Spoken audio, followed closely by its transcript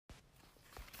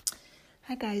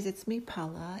Hi guys, it's me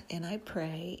Paula, and I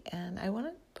pray, and I want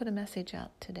to put a message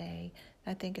out today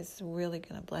that I think is really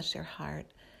going to bless your heart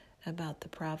about the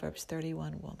Proverbs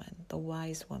 31 woman, the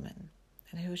wise woman,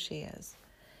 and who she is.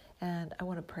 And I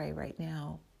want to pray right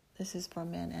now. This is for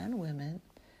men and women,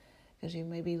 because you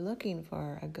may be looking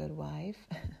for a good wife,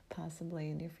 possibly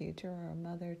in your future, or a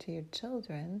mother to your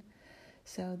children.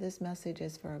 So this message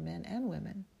is for men and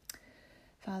women.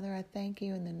 Father, I thank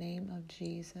you in the name of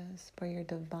Jesus for your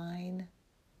divine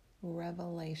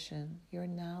revelation, your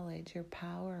knowledge, your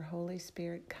power. Holy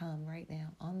Spirit, come right now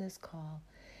on this call.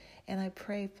 And I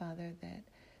pray, Father, that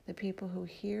the people who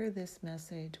hear this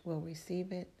message will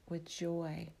receive it with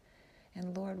joy.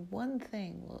 And Lord, one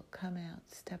thing will come out,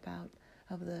 step out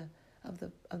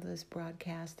of this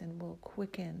broadcast and will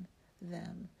quicken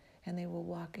them. And they will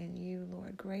walk in you,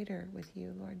 Lord, greater with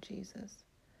you, Lord Jesus.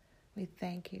 We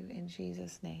thank you in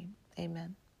Jesus' name.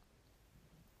 Amen.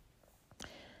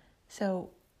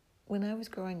 So when I was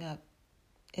growing up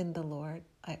in the Lord,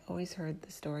 I always heard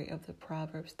the story of the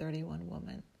Proverbs 31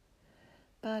 woman.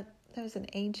 But there was an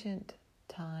ancient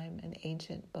time, an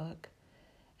ancient book.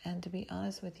 And to be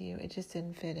honest with you, it just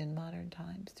didn't fit in modern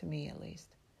times, to me at least.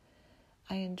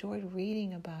 I enjoyed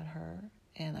reading about her.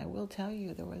 And I will tell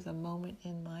you, there was a moment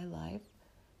in my life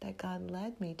that God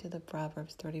led me to the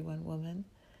Proverbs 31 woman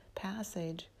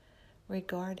passage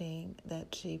regarding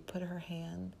that she put her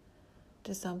hand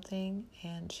to something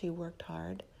and she worked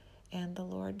hard, and the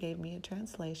Lord gave me a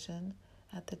translation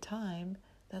at the time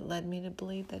that led me to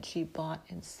believe that she bought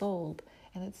and sold.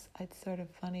 And it's sort of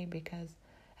funny because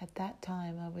at that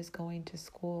time I was going to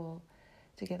school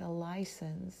to get a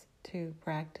license to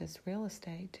practice real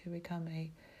estate, to become a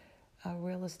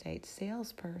real estate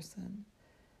salesperson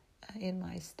in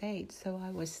my state. So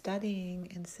I was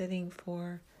studying and sitting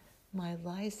for my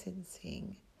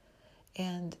licensing,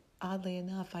 and oddly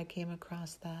enough, I came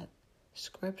across that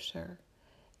scripture,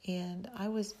 and I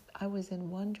was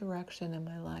in one direction in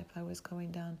my life. I was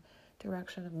going down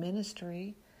direction of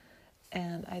ministry,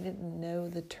 and I didn't know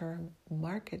the term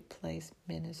marketplace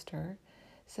minister,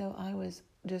 so I was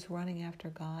just running after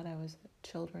God. I was a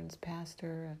children's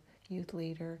pastor, a youth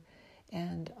leader,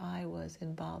 and I was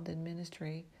involved in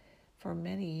ministry for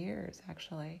many years,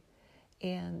 actually.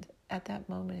 And at that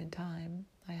moment in time,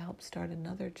 I helped start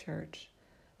another church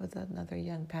with another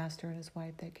young pastor and his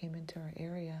wife that came into our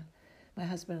area. My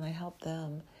husband and I helped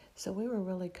them. So we were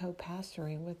really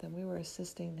co-pastoring with them. We were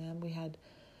assisting them. We had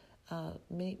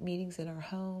meetings in our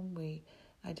home.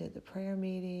 I did the prayer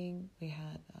meeting. We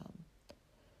had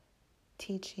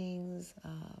teachings.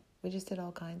 We just did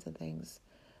all kinds of things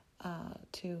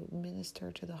to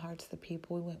minister to the hearts of the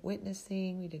people. We went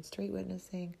witnessing. We did street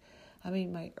witnessing. I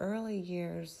mean, my early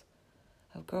years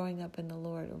of growing up in the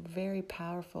Lord are very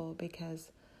powerful because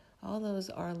all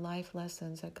those are life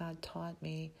lessons that God taught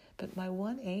me. But my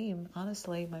one aim,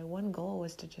 honestly, my one goal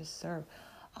was to just serve.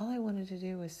 All I wanted to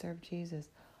do was serve Jesus.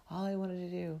 All I wanted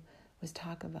to do was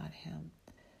talk about him.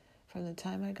 From the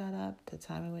time I got up to the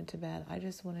time I went to bed, I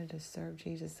just wanted to serve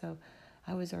Jesus. So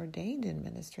I was ordained in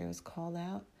ministry. I was called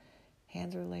out.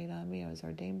 Hands were laid on me. I was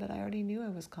ordained, but I already knew I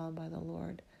was called by the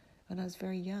Lord. When I was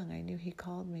very young, I knew he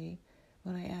called me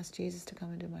when I asked Jesus to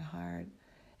come into my heart.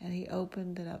 And he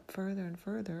opened it up further and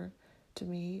further to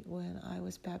me when I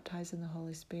was baptized in the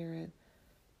Holy Spirit,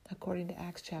 according to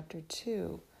Acts chapter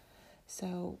 2.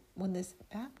 So when this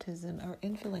baptism or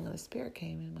infilling of the Spirit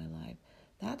came in my life,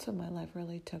 that's when my life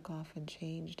really took off and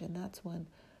changed. And that's when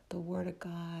the Word of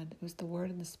God, it was the Word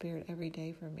and the Spirit every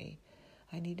day for me.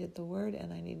 I needed the Word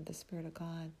and I needed the Spirit of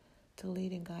God to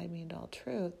lead and guide me into all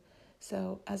truth.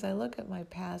 So as I look at my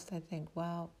past, I think,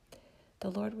 wow, the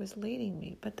Lord was leading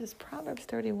me. But this Proverbs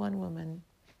 31 woman,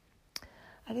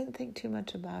 I didn't think too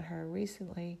much about her.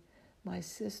 Recently, my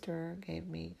sister gave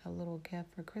me a little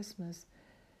gift for Christmas.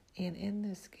 And in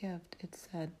this gift, it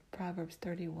said, Proverbs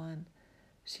 31,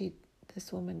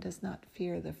 this woman does not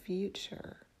fear the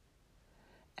future.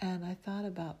 And I thought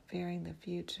about fearing the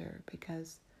future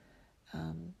because,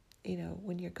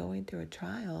 when you're going through a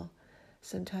trial,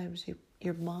 sometimes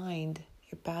you're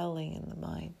battling in the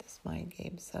mind, this mind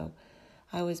game. So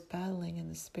I was battling in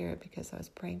the spirit because I was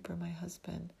praying for my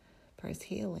husband, for his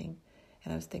healing,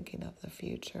 and I was thinking of the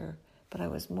future. But I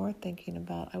was more thinking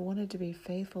about, I wanted to be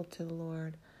faithful to the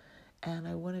Lord, and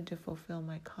I wanted to fulfill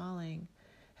my calling,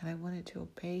 and I wanted to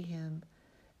obey him,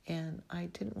 and I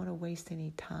didn't want to waste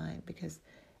any time because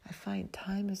I find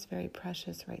time is very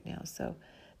precious right now. So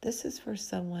this is for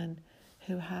someone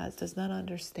who does not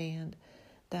understand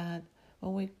that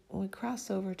when we cross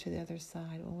over to the other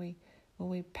side, when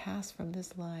we pass from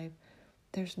this life,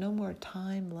 there's no more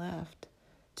time left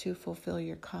to fulfill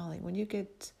your calling. When you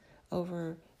get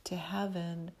over to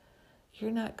heaven,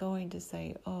 you're not going to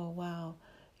say, oh, wow,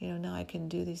 now I can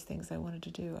do these things I wanted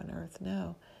to do on earth.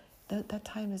 No, that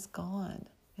time is gone.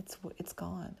 It's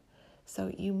gone.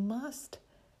 So you must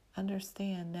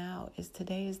understand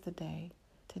today is the day.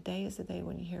 Today is the day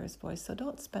when you hear his voice. So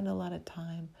don't spend a lot of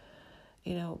time,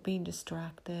 being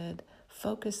distracted.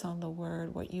 Focus on the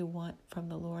word, what you want from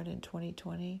the Lord in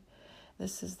 2020.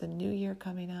 This is the new year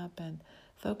coming up, and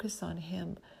focus on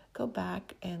him. Go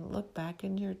back and look back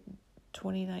in your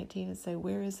 2019 and say,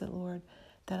 where is it, Lord,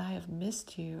 that I have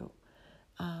missed you?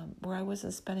 Where I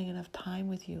wasn't spending enough time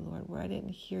with you, Lord, where I didn't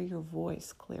hear your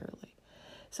voice clearly.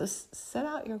 So set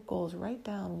out your goals. Write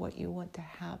down what you want to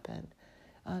happen.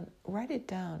 Write it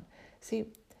down. See,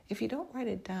 if you don't write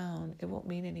it down, it won't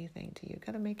mean anything to you. You've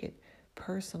got to make it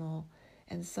personal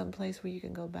and someplace where you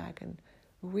can go back and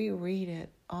reread it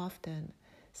often.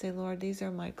 Say, Lord, these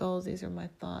are my goals. These are my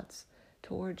thoughts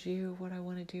towards you, what I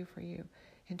want to do for you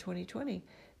in 2020.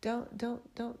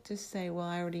 Don't just say, well,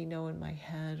 I already know in my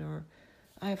head, or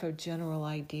I have a general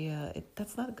idea.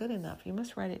 That's not good enough. You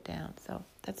must write it down. So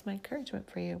that's my encouragement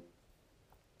for you.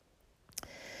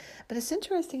 But it's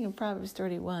interesting in Proverbs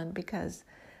 31 because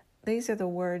these are the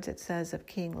words it says of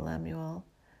King Lemuel,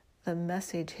 the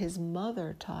message his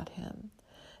mother taught him.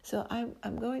 So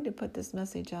I'm going to put this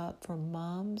message out for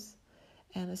moms,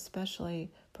 and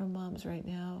especially for moms right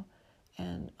now,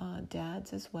 and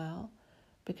dads as well,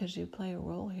 because you play a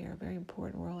role here, a very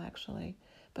important role actually.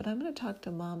 But I'm going to talk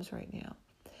to moms right now.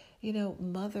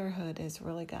 Motherhood has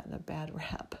really gotten a bad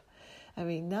rap. I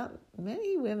mean, not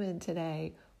many women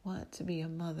today want to be a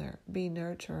mother, be a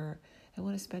nurturer, and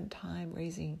want to spend time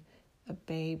raising a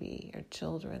baby or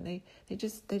children.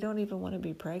 They don't even want to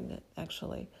be pregnant,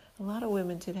 actually. A lot of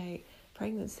women today,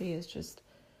 pregnancy is just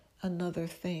another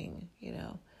thing,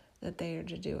 that they are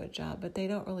to do a job, but they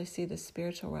don't really see the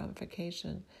spiritual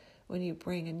ramification when you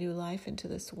bring a new life into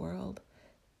this world.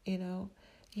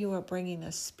 You are bringing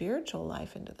a spiritual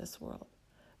life into this world.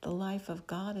 The life of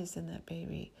God is in that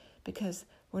baby, because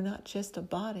we're not just a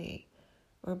body.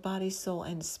 We're body, soul,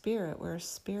 and spirit. We're a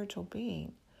spiritual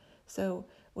being. So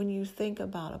when you think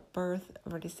about a birth,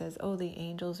 everybody says, oh, the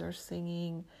angels are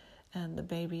singing and the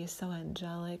baby is so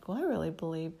angelic. Well, I really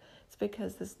believe it's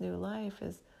because this new life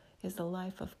is the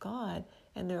life of God,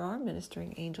 and there are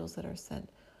ministering angels that are sent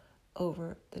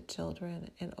over the children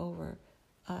and over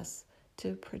us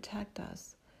to protect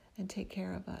us and take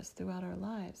care of us throughout our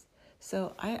lives.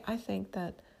 So I think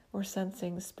that we're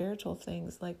sensing spiritual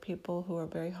things, like people who are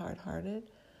very hard-hearted.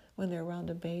 When they're around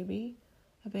a baby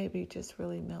just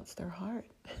really melts their heart.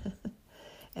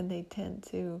 And they tend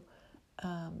to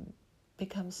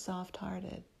become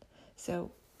soft-hearted.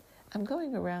 So I'm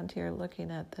going around here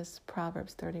looking at this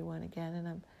Proverbs 31 again,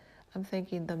 and I'm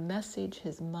thinking the message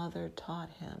his mother taught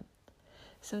him.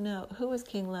 So now, who was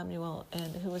King Lemuel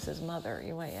and who was his mother,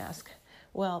 you might ask?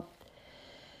 Well,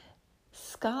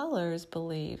 scholars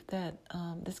believe that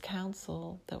this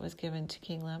counsel that was given to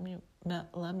King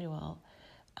Lemuel,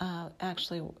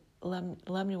 actually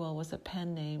Lemuel was a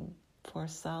pen name for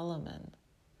Solomon.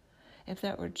 If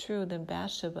that were true, then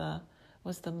Bathsheba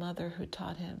was the mother who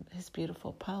taught him his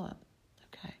beautiful poem.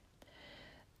 Okay.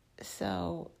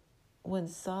 So when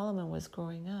Solomon was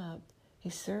growing up, he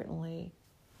certainly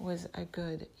was a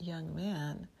good young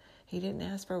man. He didn't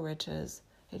ask for riches.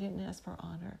 He didn't ask for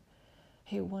honor.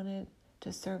 He wanted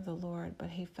to serve the Lord, but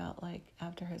he felt like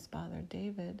after his father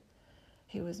David,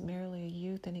 he was merely a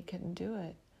youth and he couldn't do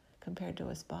it compared to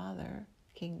his father,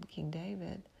 King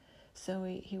David. So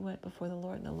he went before the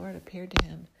Lord, and the Lord appeared to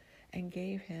him and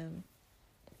gave him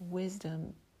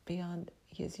wisdom beyond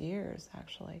his years,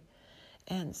 actually.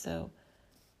 And so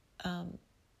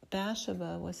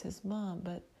Bathsheba was his mom,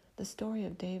 but the story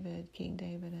of David, King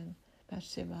David and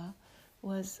Bathsheba,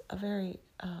 was a very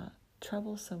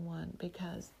troublesome one,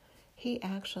 because he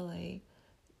actually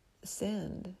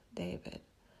sinned, David,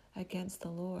 against the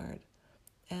Lord.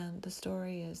 And the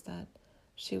story is that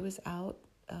she was out,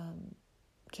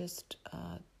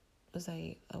 was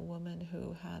a woman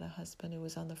who had a husband who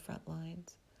was on the front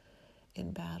lines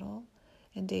in battle.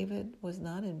 And David was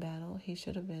not in battle. He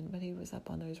should have been, but he was up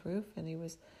on his roof and he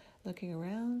was looking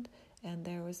around, and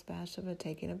there was Bathsheba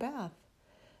taking a bath.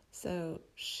 So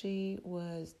she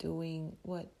was doing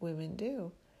what women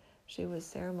do. She was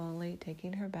ceremonially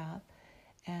taking her bath,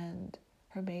 and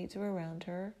her maids were around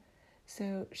her.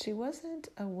 So she wasn't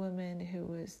a woman who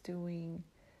was doing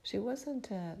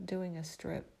a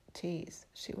strip tease.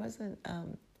 She wasn't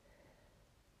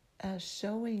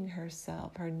showing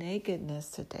herself, her nakedness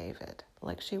to David.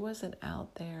 Like, she wasn't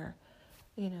out there,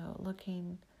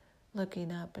 looking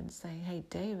up and saying, hey,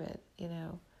 David,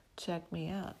 check me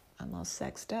out. I'm all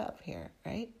sexed up here,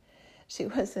 right? She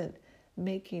wasn't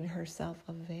making herself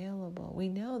available. We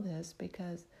know this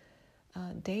because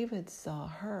David saw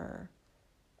her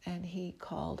and he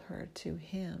called her to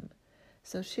him.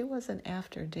 So she wasn't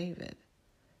after David.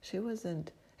 She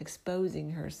wasn't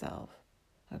exposing herself,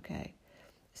 okay?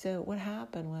 So what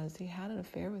happened was he had an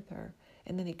affair with her,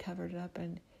 and then he covered it up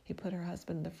and he put her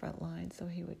husband in the front line so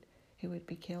he would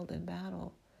be killed in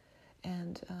battle.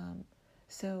 And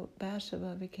so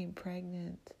Bathsheba became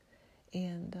pregnant,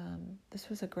 and this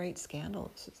was a great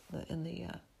scandal in the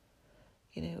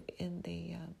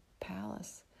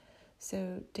palace.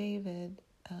 So David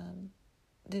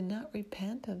did not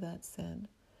repent of that sin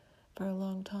for a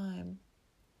long time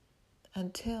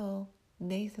until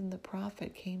Nathan the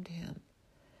prophet came to him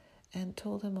and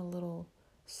told him a little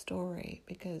story,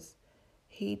 because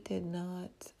he did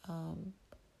not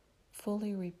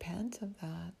fully repent of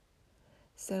that.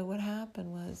 So what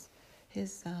happened was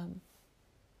his son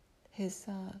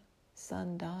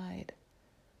died.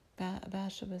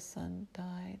 Bathsheba's son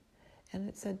died. And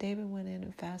it said David went in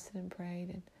and fasted and prayed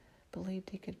and believed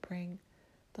he could bring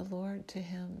the Lord to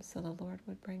him so the Lord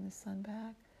would bring the son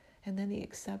back. And then he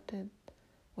accepted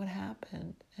what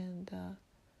happened and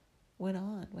went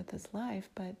on with his life,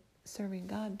 but serving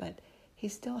God. But he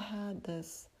still had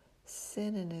this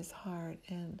sin in his heart.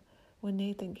 And when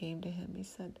Nathan came to him, he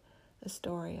said the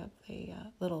story of the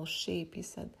little sheep. He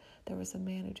said there was a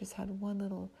man who just had one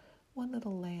little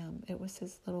lamb. It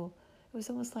was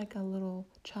almost like a little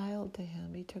child to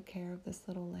him. He took care of this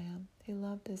little lamb. He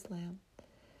loved his lamb.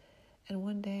 And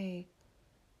one day,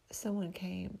 someone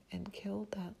came and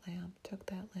killed that lamb, took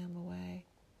that lamb away.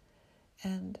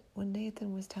 And when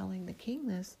Nathan was telling the king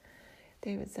this,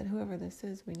 David said, whoever this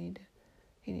is,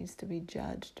 he needs to be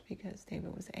judged, because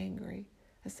David was angry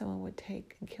that someone would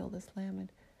take and kill this lamb. And,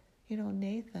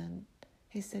 Nathan,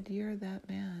 he said, you're that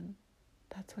man.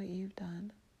 That's what you've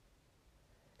done.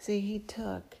 See, he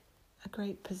took a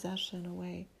great possession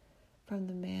away from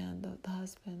the man, the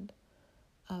husband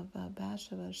of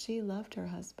Bathsheba. She loved her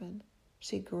husband.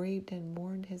 She grieved and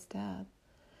mourned his death.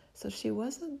 So she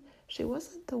wasn't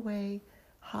the way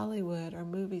Hollywood or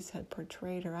movies had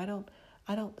portrayed her. I don't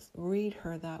read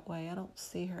her that way. I don't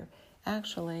see her.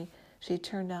 Actually, she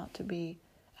turned out to be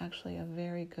actually a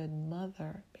very good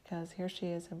mother, because here she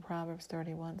is in Proverbs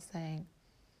 31 saying,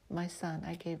 my son,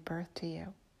 I gave birth to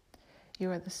you.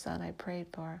 You are the son I prayed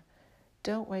for.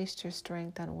 Don't waste your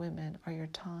strength on women or your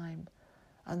time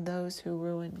on those who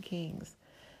ruin kings.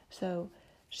 So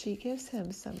she gives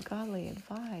him some godly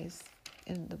advice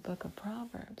in the book of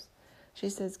Proverbs. She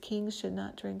says, kings should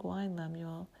not drink wine,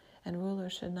 Lemuel, and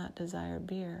rulers should not desire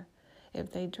beer.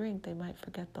 If they drink, they might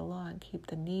forget the law and keep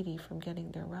the needy from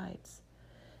getting their rights.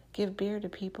 Give beer to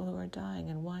people who are dying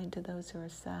and wine to those who are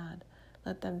sad.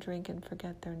 Let them drink and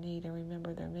forget their need and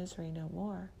remember their misery no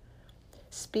more.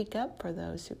 Speak up for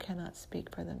those who cannot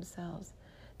speak for themselves.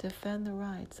 Defend the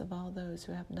rights of all those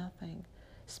who have nothing.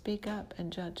 Speak up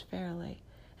and judge fairly,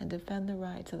 and defend the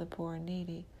rights of the poor and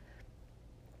needy.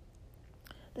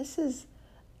 This is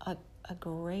a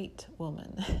great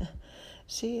woman.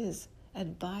 She is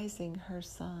advising her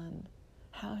son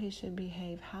how he should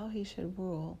behave, how he should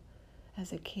rule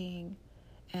as a king,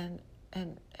 and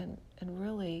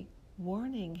really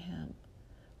warning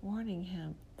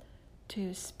him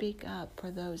to speak up for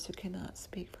those who cannot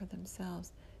speak for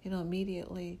themselves.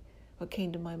 Immediately what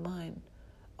came to my mind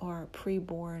are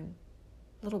preborn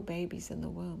little babies in the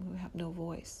womb who have no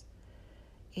voice,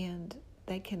 and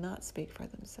they cannot speak for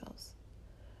themselves.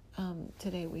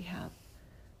 Today we have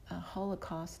a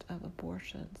holocaust of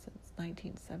abortion since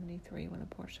 1973, when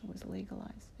abortion was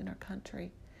legalized in our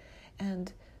country.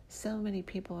 And so many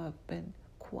people have been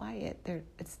quiet.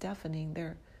 It's deafening.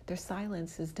 Their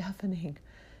silence is deafening,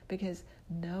 because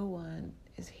no one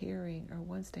is hearing or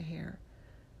wants to hear,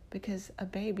 because a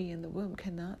baby in the womb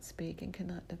cannot speak and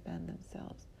cannot defend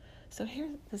themselves. So here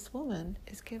this mother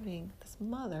is giving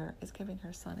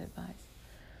her son advice.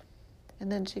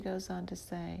 And then she goes on to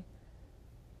say,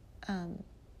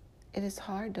 it is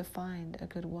hard to find a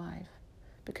good wife,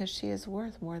 because she is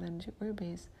worth more than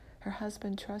rubies. Her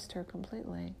husband trusts her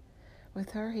completely.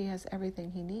 With her, he has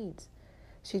everything he needs.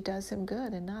 She does him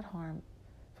good and not harm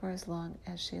for as long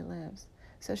as she lives.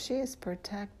 So she is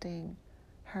protecting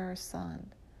her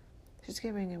son. She's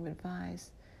giving him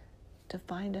advice. To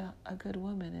find a good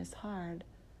woman is hard.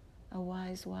 A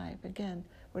wise wife. Again,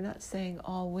 we're not saying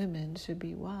all women should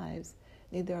be wives.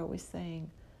 Neither are we saying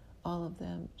all of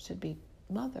them should be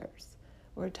mothers.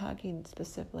 We're talking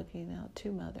specifically now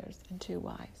to mothers and to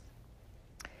wives.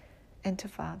 And to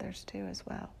fathers too as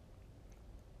well.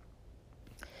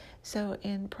 So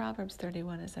in Proverbs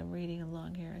 31, as I'm reading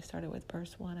along here, I started with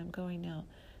verse 1. I'm going now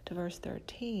to verse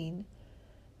 13.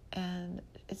 And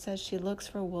it says, she looks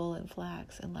for wool and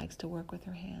flax and likes to work with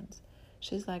her hands.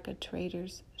 She's like a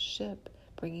trader's ship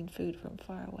bringing food from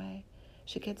far away.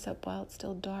 She gets up while it's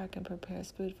still dark and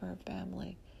prepares food for her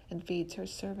family and feeds her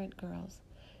servant girls.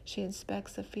 She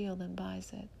inspects the field and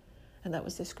buys it. And that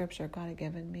was the scripture God had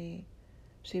given me.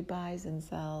 She buys and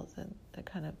sells, and that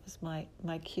kind of was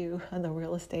my cue on the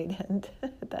real estate end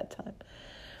at that time.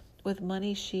 With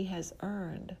money she has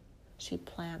earned, she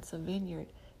plants a vineyard.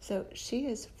 So she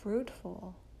is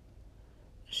fruitful.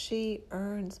 She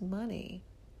earns money.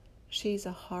 She's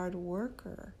a hard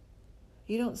worker.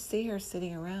 You don't see her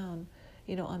sitting around,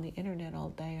 on the internet all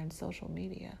day on social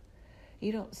media.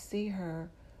 You don't see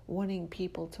her wanting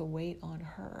people to wait on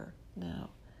her. No.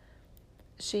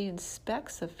 She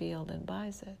inspects a field and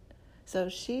buys it. So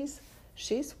she's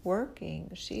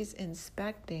working, she's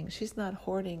inspecting, she's not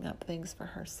hoarding up things for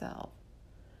herself.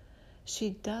 She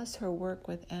does her work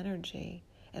with energy,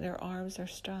 and her arms are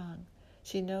strong.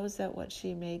 She knows that what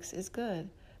she makes is good.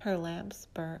 Her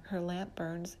lamp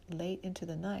burns late into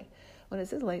the night. When it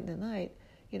says late in the night,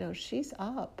 she's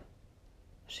up.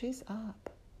 She's up.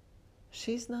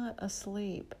 She's not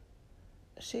asleep.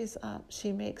 She's up.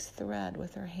 She makes thread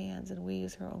with her hands and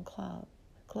weaves her own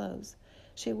clothes.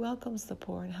 She welcomes the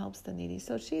poor and helps the needy.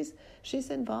 So she's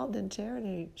involved in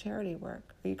charity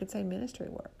work, or you could say ministry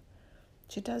work.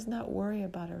 She does not worry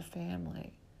about her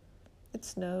family. It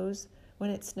snows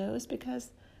when it snows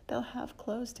because they'll have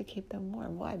clothes to keep them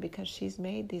warm. Why? Because she's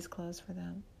made these clothes for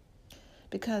them.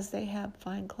 Because they have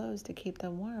fine clothes to keep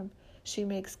them warm, she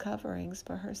makes coverings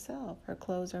for herself. Her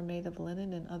clothes are made of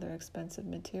linen and other expensive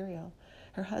material.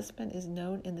 Her husband is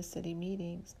known in the city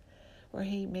meetings, where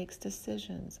he makes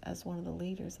decisions as one of the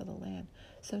leaders of the land.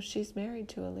 So she's married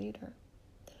to a leader.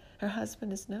 Her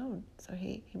husband is known, so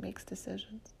he makes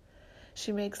decisions.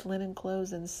 She makes linen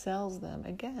clothes and sells them.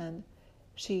 Again,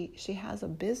 she has a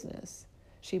business.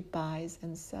 She buys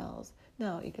and sells.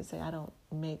 Now, you could say, I don't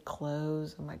make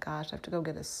clothes. Oh my gosh, I have to go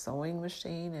get a sewing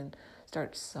machine and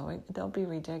start sewing. Don't be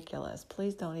ridiculous.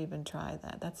 Please don't even try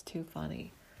that. That's too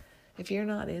funny. If you're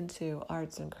not into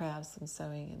arts and crafts and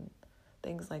sewing and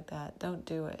things like that, don't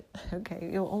do it. Okay,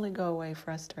 you'll only go away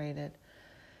frustrated.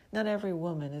 Not every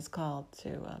woman is called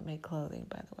to make clothing,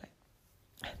 by the way.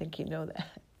 I think you know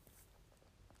that.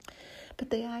 But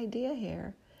the idea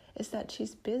here is that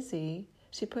she's busy.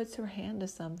 She puts her hand to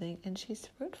something and she's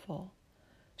fruitful.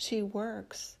 She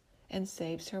works and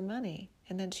saves her money,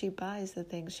 and then she buys the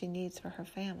things she needs for her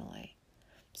family.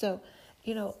 So,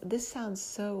 this sounds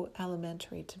so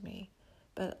elementary to me,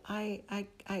 but I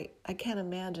can't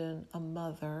imagine a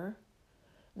mother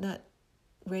not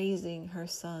raising her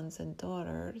sons and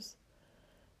daughters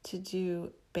to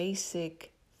do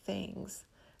basic things.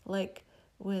 Like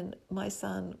when my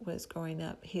son was growing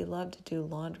up, he loved to do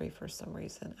laundry for some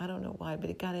reason. I don't know why, but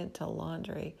he got into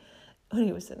laundry when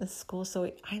he was in the school.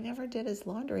 So I never did his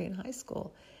laundry in high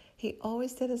school. He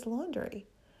always did his laundry.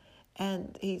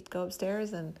 And he'd go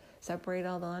upstairs and separate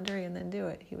all the laundry and then do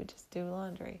it. He would just do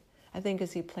laundry. I think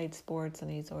because he played sports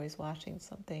and he's always washing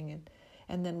something.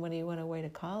 And then when he went away to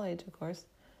college, of course,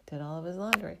 did all of his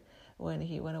laundry. When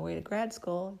he went away to grad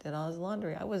school, did all his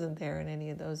laundry. I wasn't there in any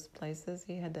of those places.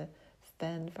 He had to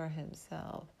fend for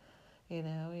himself. He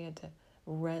had to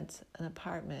rent an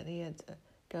apartment. He had to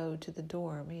go to the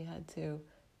dorm. He had to,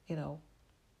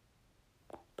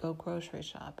 go grocery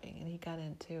shopping. And he got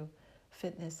into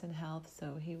fitness and health,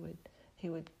 so he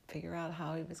would figure out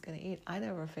how he was going to eat. I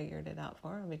never figured it out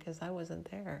for him because I wasn't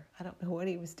there. I don't know what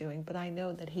he was doing, but I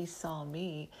know that he saw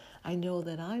me. I know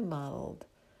that I modeled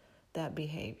that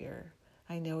behavior.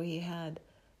 I know he had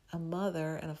a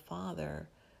mother and a father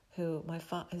who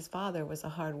his father was a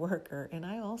hard worker, and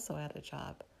I also had a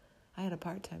job. I had a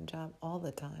part-time job all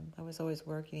the time. I was always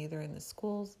working either in the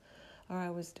schools or I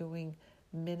was doing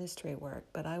ministry work,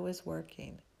 but I was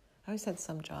working. I always had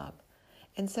some job.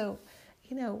 And so,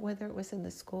 whether it was in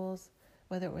the schools,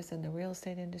 whether it was in the real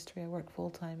estate industry, I worked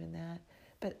full-time in that,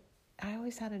 but I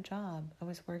always had a job. I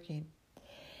was working.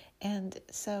 And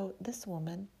so this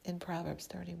woman in Proverbs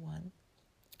 31,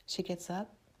 she gets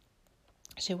up,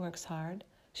 she works hard,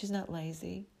 she's not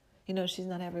lazy, she's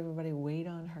not having everybody wait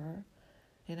on her,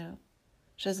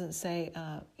 She doesn't say,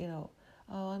 oh,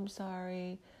 I'm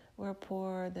sorry, we're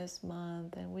poor this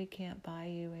month and we can't buy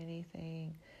you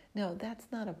anything. No, that's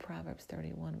not a Proverbs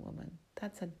 31 woman.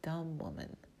 That's a dumb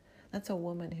woman. That's a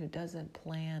woman who doesn't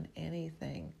plan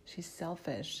anything. She's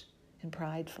selfish and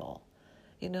prideful.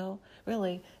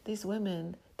 Really, these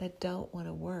women that don't want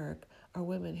to work are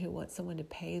women who want someone to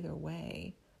pay their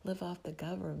way, live off the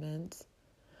government,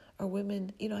 or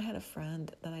women, I had a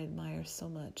friend that I admire so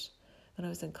much when I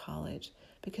was in college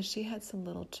because she had some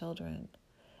little children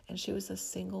and she was a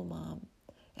single mom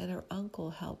and her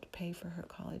uncle helped pay for her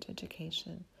college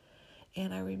education.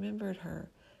 And I remembered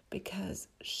her because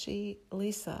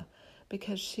Lisa,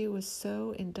 because she was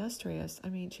so industrious. I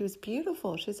mean, she was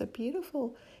beautiful. She's a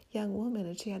beautiful young woman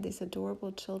and she had these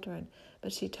adorable children.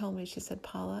 But she told me, she said,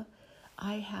 Paula,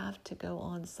 I have to go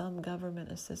on some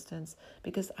government assistance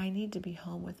because I need to be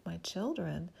home with my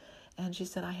children. And she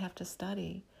said, I have to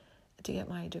study to get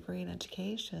my degree in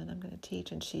education. I'm going to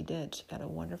teach. And she did. She got a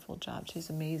wonderful job. She's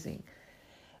amazing.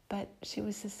 But she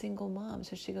was a single mom.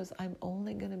 So she goes, I'm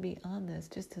only going to be on this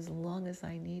just as long as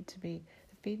I need to be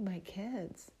to feed my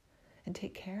kids and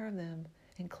take care of them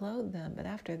and clothe them. But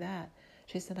after that,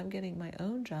 she said, I'm getting my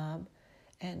own job.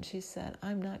 And she said,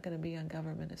 I'm not going to be on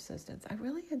government assistance. I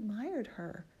really admired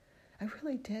her. I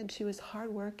really did. She was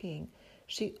hardworking.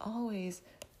 She always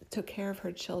took care of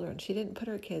her children. She didn't put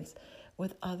her kids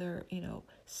with other,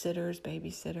 sitters,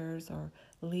 babysitters, or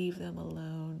leave them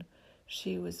alone.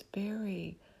 She was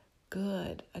very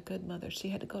a good mother. She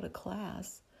had to go to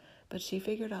class, but she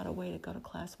figured out a way to go to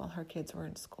class while her kids were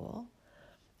in school.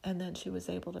 And then she was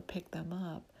able to pick them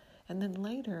up. And then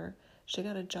later, she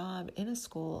got a job in a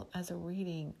school as a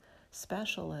reading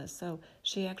specialist. So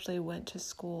she actually went to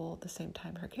school the same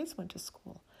time her kids went to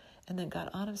school and then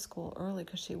got out of school early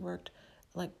because she worked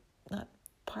not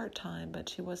part-time, but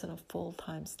she wasn't a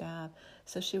full-time staff.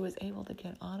 So she was able to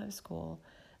get out of school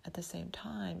at the same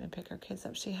time and pick her kids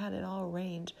up. She had it all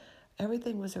arranged.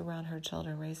 Everything was around her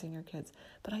children, raising her kids.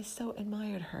 But I so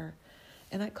admired her.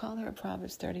 And I call her a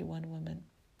Proverbs 31 woman.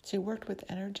 She worked with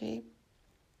energy.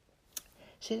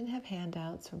 She didn't have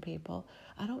handouts from people.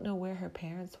 I don't know where her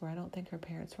parents were. I don't think her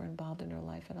parents were involved in her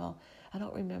life at all. I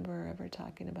don't remember her ever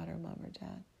talking about her mom or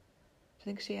dad. I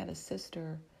think she had a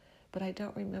sister, but I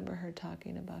don't remember her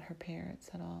talking about her parents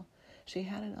at all. She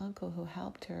had an uncle who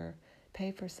helped her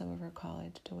pay for some of her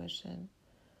college tuition.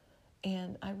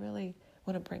 And I really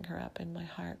want to bring her up in my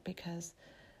heart because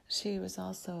she was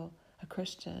also a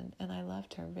Christian and I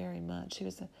loved her very much.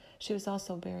 She was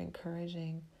also very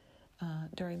encouraging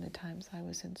during the times I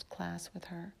was in class with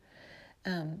her.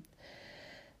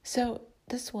 So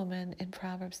this woman in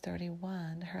Proverbs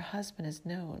 31, her husband is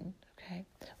known, okay?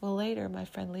 Well, later my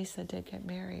friend Lisa did get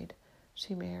married.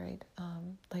 She married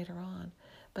later on,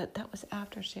 but that was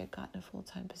after she had gotten a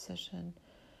full-time position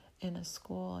in a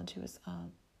school and she was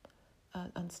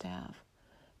on staff.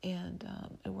 And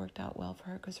it worked out well for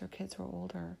her because her kids were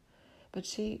older. But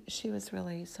she was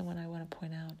really someone I want to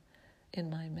point out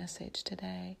in my message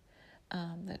today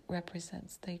that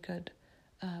represents the good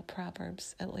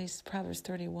Proverbs, at least Proverbs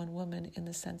 31 woman in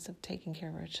the sense of taking care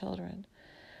of her children.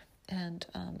 And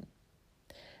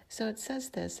so it says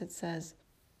this, it says,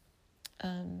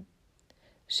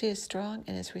 she is strong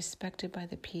and is respected by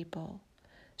the people.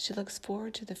 She looks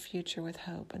forward to the future with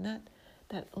hope. And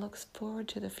that looks forward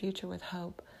to the future with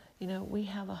hope. We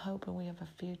have a hope and we have a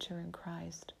future in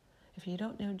Christ. If you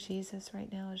don't know Jesus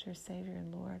right now as your Savior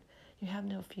and Lord, you have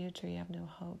no future, you have no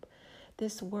hope.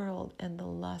 This world and the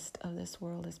lust of this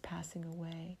world is passing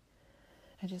away.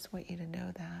 I just want you to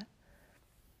know that.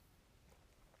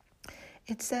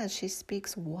 It says she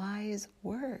speaks wise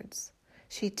words.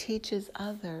 She teaches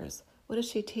others. What does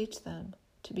she teach them?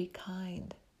 To be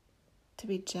kind, to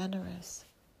be generous,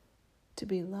 to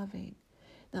be loving.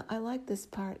 Now, I like this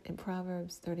part in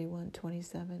Proverbs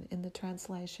 31:27. In the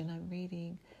translation I'm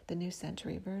reading, the New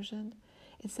Century Version,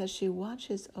 it says she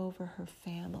watches over her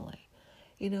family.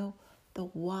 The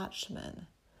watchman,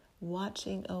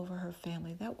 watching over her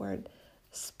family. That word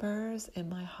spurs in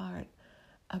my heart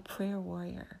a prayer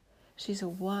warrior. She's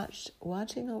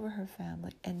watching over her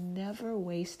family and never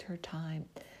waste her time.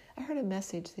 I heard a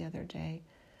message the other day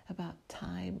about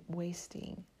time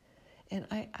wasting. And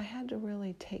I had to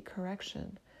really take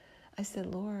correction. I said,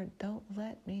 Lord, don't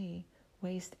let me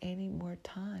waste any more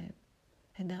time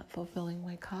in not fulfilling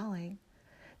my calling.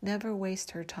 Never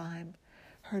waste her time.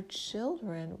 Her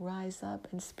children rise up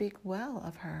and speak well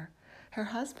of her. Her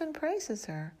husband praises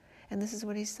her. And this is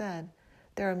what he said,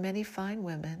 there are many fine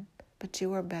women, but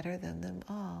you are better than them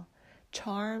all.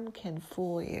 Charm can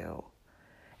fool you,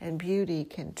 and beauty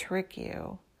can trick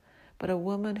you. But a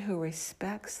woman who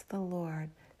respects the Lord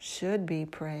should be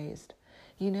praised.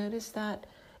 You notice that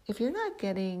if you're not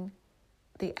getting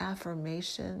the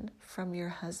affirmation from your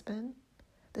husband,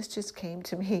 this just came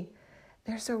to me,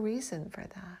 there's a reason for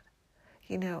that.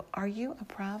 Are you a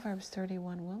Proverbs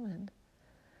 31 woman?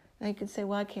 Now you could say,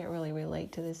 well, I can't really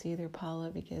relate to this either, Paula,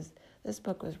 because this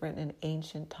book was written in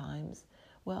ancient times.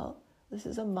 Well, this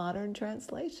is a modern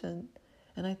translation.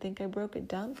 And I think I broke it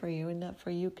down for you enough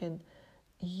for you can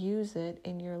use it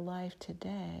in your life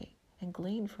today and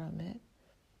glean from it.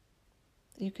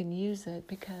 You can use it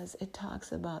because it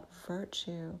talks about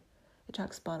virtue. It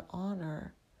talks about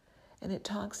honor. And it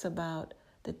talks about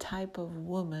the type of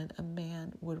woman a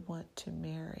man would want to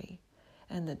marry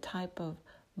and the type of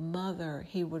mother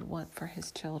he would want for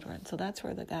his children. So that's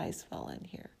where the guys fall in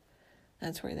here.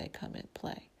 That's where they come in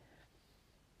play.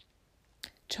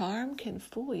 Charm can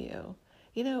fool you.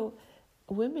 You know,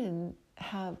 women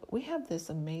we have this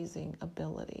amazing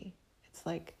ability. It's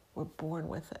like we're born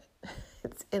with it.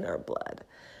 It's in our blood.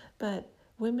 But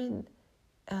women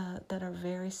that are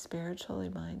very spiritually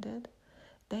minded,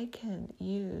 they can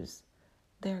use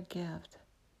their gift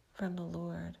from the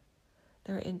Lord,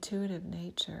 their intuitive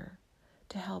nature,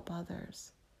 to help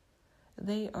others.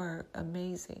 They are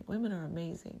amazing. Women are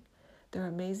amazing. They're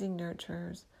amazing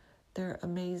nurturers. They're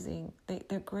amazing.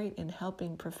 They're great in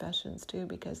helping professions too,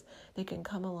 because they can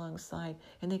come alongside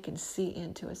and they can see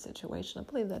into a situation. I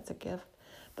believe that's a gift.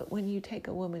 But when you take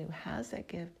a woman who has that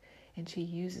gift and she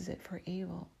uses it for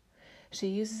evil, she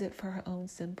uses it for her own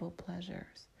sinful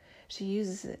pleasures. She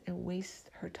uses it and wastes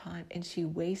her time, and she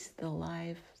wastes the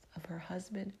lives of her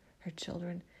husband, her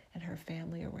children, and her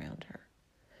family around her,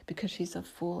 because she's a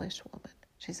foolish woman.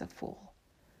 She's a fool.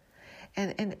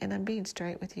 And I'm being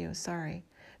straight with you, sorry.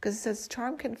 Because it says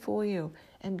charm can fool you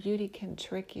and beauty can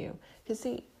trick you. Because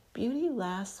see, beauty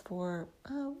lasts for,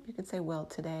 you could say, well,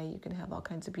 today you can have all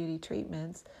kinds of beauty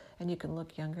treatments and you can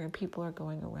look younger, and people are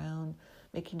going around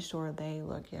making sure they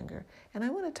look younger. And I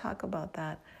want to talk about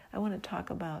that. I want to talk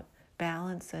about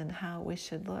balance and how we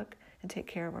should look and take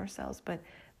care of ourselves. But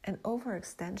an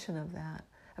overextension of that,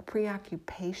 a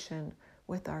preoccupation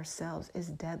with ourselves, is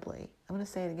deadly. I'm going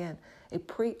to say it again. A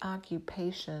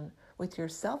preoccupation with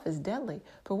yourself is deadly.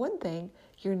 For one thing,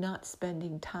 you're not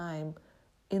spending time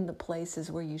in the places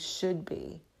where you should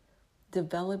be,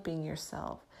 developing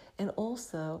yourself. And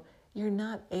also, you're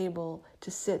not able to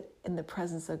sit in the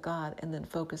presence of God and then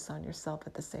focus on yourself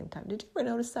at the same time. Did you ever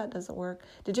notice that doesn't work?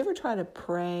 Did you ever try to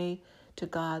pray to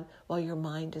God while your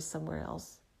mind is somewhere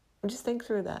else? Just think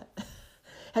through that.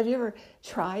 Have you ever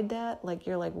tried that? Like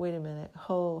you're like, wait a minute,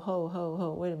 ho,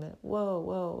 wait a minute,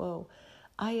 whoa.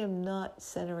 I am not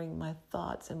centering my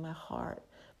thoughts and my heart,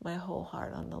 my whole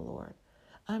heart on the Lord.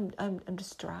 I'm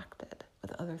distracted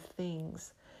with other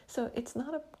things. So it's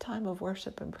not a time of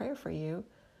worship and prayer for you.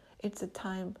 It's a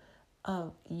time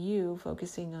of you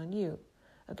focusing on you.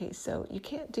 Okay, so you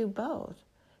can't do both.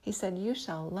 He said, you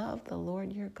shall love the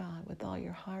Lord your God with all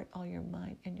your heart, all your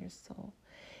mind, and your soul.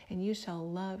 And you shall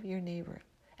love your neighbor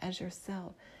as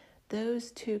yourself.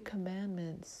 Those two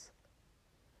commandments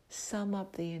sum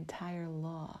up the entire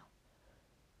law.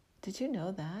 Did you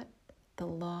know that? The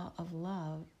law of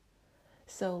love.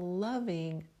 So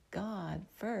loving God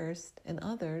first and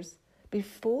others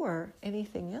before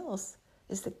anything else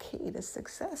is the key to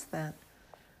success then.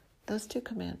 Those two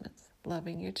commandments,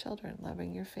 loving your children,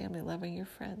 loving your family, loving your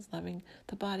friends, loving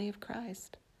the body of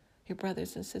Christ, your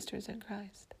brothers and sisters in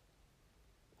Christ.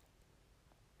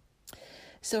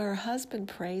 So her husband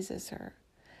praises her.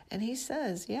 And he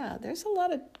says, yeah, there's a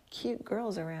lot of cute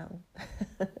girls around.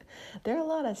 There are a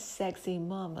lot of sexy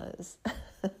mamas.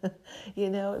 You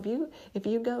know, if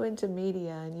you go into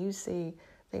media and you see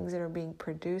things that are being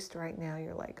produced right now,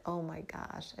 you're like, oh my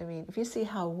gosh. I mean, if you see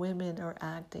how women are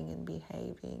acting and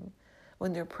behaving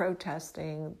when they're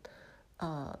protesting,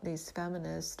 these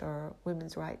feminists or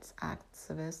women's rights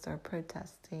activists are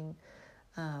protesting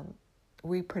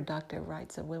reproductive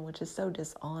rights of women, which is so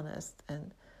dishonest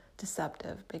and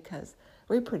deceptive, because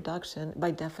reproduction by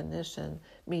definition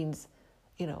means,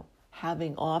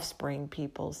 having offspring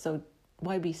people. So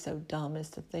why be so dumb as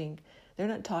to think they're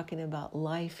not talking about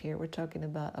life here? We're talking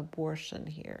about abortion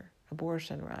here,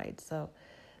 abortion rights. So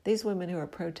these women who are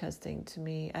protesting, to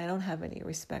me, I don't have any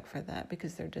respect for that,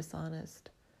 because they're dishonest.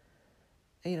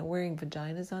 Wearing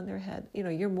vaginas on their head.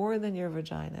 You're more than your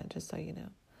vagina, just so you know.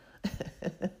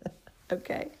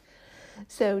 Okay.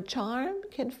 So charm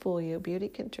can fool you, beauty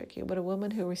can trick you, but a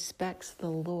woman who respects the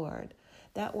Lord,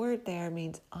 that word there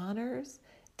means honors,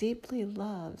 deeply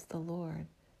loves the Lord,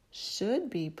 should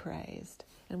be praised.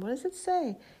 And what does it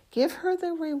say? Give her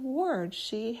the reward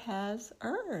she has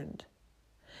earned.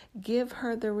 Give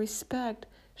her the respect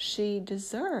she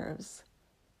deserves.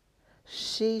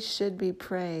 She should be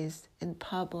praised in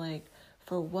public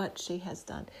for what she has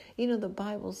done. The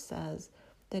Bible says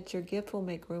that your gift will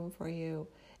make room for you.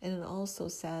 And it also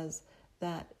says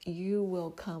that you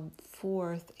will come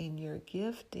forth in your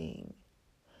gifting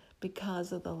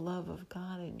because of the love of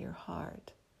God in your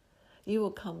heart. You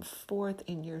will come forth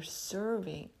in your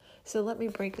serving. So let me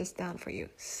break this down for you.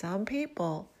 Some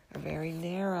people are very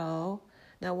narrow.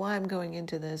 Now, why I'm going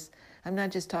into this, I'm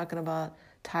not just talking about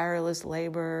tireless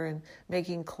labor and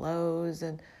making clothes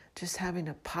and just having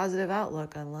a positive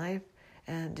outlook on life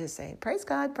and just saying, praise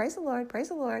God, praise the Lord, praise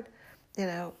the Lord.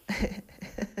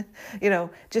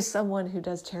 Just someone who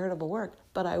does charitable work.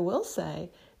 But I will say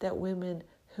that women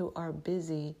who are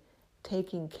busy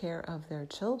taking care of their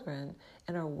children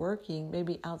and are working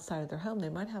maybe outside of their home, they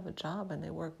might have a job and they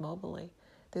work mobily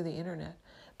through the internet.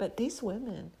 But these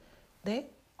women, they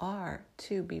are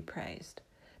to be praised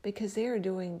because they are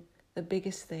doing the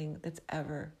biggest thing that's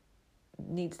ever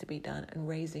needs to be done in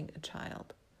raising a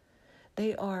child.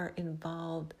 They are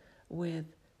involved with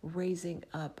raising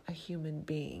up a human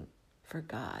being for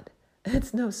God.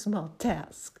 It's no small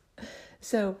task.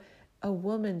 So a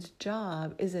woman's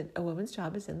job is in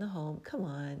the home. Come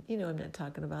on. I'm not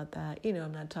talking about that.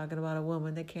 I'm not talking about a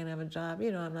woman that can't have a job.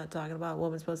 I'm not talking about a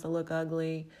woman supposed to look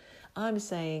ugly. I'm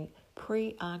saying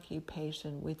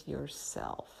preoccupation with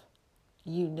yourself.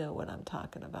 You know what I'm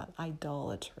talking about.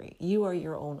 Idolatry. You are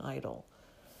your own idol.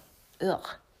 Ugh.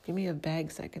 Give me a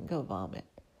bag so I can go vomit.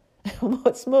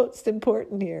 What's most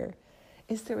important here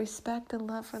is the respect and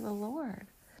love for the Lord.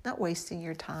 Not wasting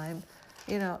your time.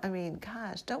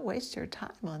 Don't waste your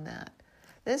time on that.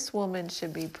 This woman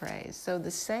should be praised. So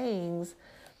the sayings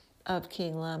of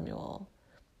King Lemuel,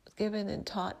 given and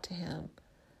taught to him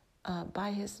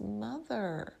by his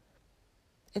mother.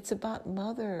 It's about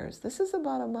mothers. This is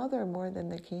about a mother more than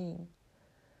the king.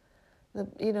 The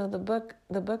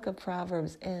book of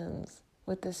Proverbs ends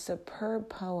with this superb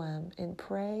poem in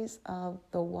praise of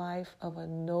the wife of a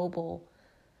noble.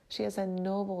 She has a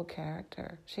noble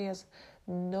character. She has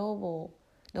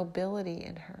nobility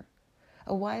in her.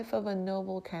 A wife of a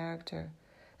noble character.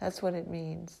 That's what it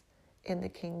means in the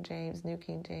King James, New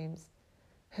King James.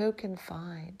 Who can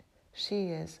find? She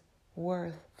is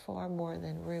worth far more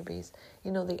than rubies.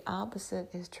 The opposite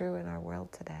is true in our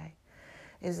world today.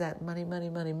 Is that money, money,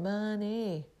 money,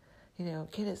 money.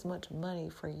 Get as much money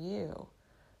for you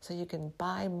so you can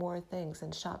buy more things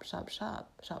and shop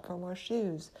for more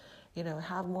shoes,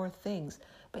 have more things.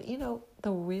 But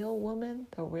the real woman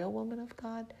of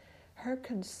God, her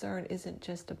concern isn't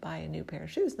just to buy a new pair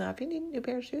of shoes. Now, if you need a new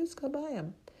pair of shoes, go buy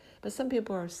them. But some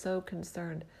people are so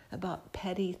concerned about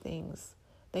petty things.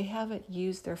 They haven't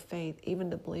used their faith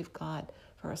even to believe God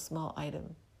for a small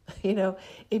item.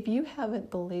 If you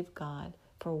haven't believed God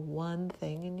for one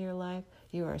thing in your life,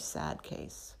 you are a sad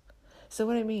case. So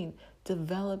what I mean,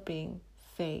 developing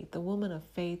faith. The woman of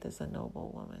faith is a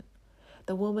noble woman.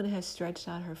 The woman who has stretched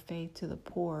out her faith to the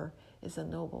poor is a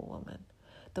noble woman.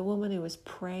 The woman who is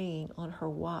praying on her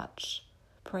watch,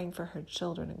 praying for her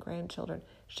children and grandchildren,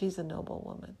 she's a noble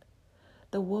woman.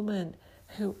 The woman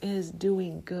who is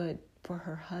doing good for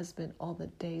her husband all the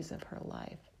days of her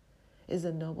life is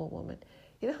a noble woman.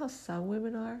 You know how some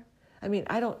women are?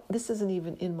 This isn't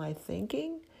even in my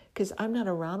thinking because I'm not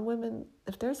around women.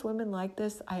 If there's women like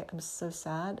this, I am so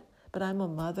sad. But I'm a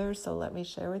mother, so let me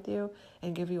share with you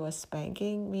and give you a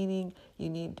spanking, meaning you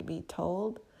need to be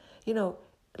told.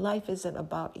 Life isn't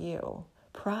about you.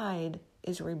 Pride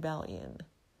is rebellion.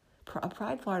 A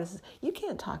prideful heart says, you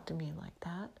can't talk to me like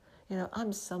that.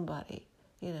 I'm somebody,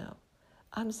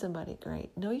 I'm somebody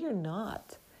great. No, you're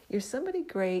not. You're somebody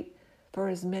great for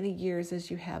as many years as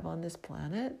you have on this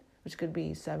planet, which could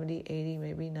be 70, 80,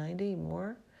 maybe 90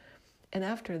 more. And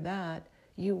after that,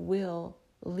 you will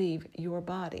leave your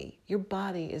body. Your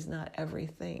body is not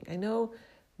everything. I know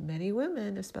many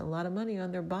women have spent a lot of money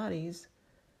on their bodies,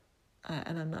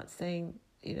 and I'm not saying,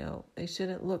 they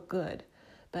shouldn't look good,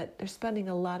 but they're spending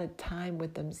a lot of time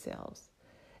with themselves.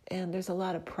 And there's a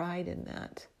lot of pride in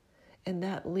that. And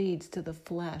that leads to the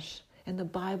flesh. And the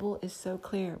Bible is so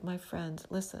clear, my friends.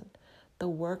 Listen, the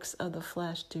works of the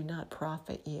flesh do not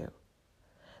profit you.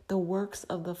 The works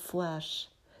of the flesh,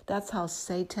 that's how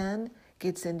Satan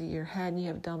gets into your head and you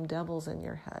have dumb devils in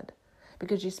your head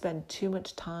because you spend too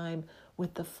much time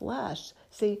with the flesh.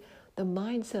 See, the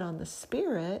mindset on the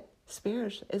spirit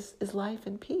is life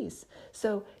and peace.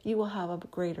 So you will have a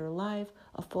greater life,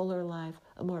 a fuller life,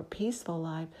 a more peaceful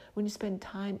life when you spend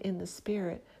time in the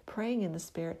Spirit, praying in the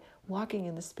Spirit, walking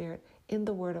in the Spirit, in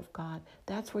the Word of God.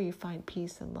 That's where you find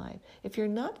peace in life. If you're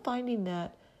not finding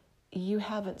that, you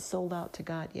haven't sold out to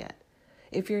God yet.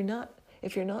 If you're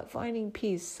not finding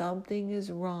peace, something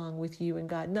is wrong with you and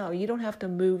God. No, you don't have to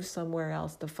move somewhere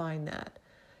else to find that.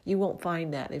 You won't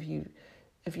find that if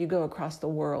you go across the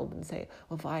world and say,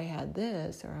 well, if I had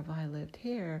this, or if I lived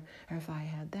here, or if I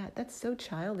had that. That's so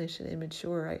childish and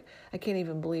immature. I can't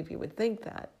even believe you would think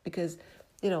that, because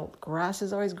Grass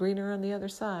is always greener on the other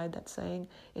side. That's saying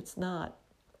it's not.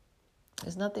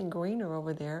 There's nothing greener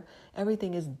over there.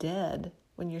 Everything is dead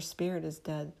when your spirit is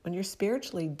dead. When you're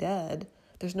spiritually dead,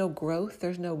 there's no growth,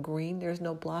 there's no green, there's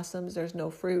no blossoms, there's no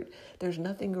fruit, there's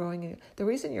nothing growing. The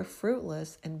reason you're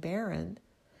fruitless and barren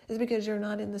is because you're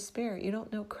not in the Spirit. You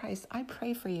don't know Christ. I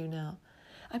pray for you now.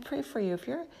 I pray for you. If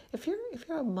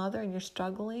you're a mother and you're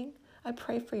struggling, I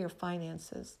pray for your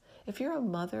finances. If you're a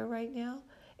mother right now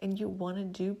and you want to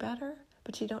do better,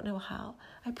 but you don't know how,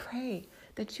 I pray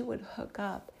that you would hook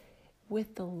up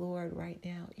with the Lord right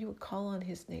now. You would call on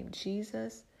His name.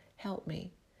 Jesus, help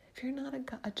me. If you're not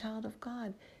a child of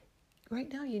God,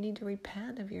 right now you need to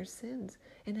repent of your sins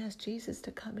and ask Jesus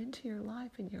to come into your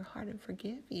life and your heart and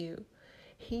forgive you.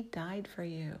 He died for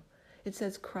you. It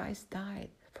says Christ died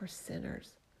for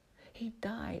sinners. He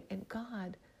died, and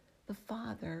God, the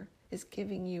Father, is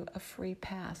giving you a free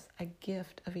pass, a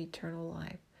gift of eternal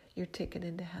life. Your ticket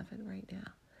into heaven right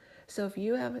now. So if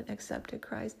you haven't accepted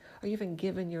Christ, or you haven't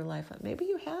given your life up, maybe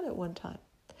you had it one time.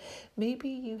 Maybe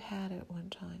you had it one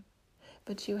time,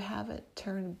 but you haven't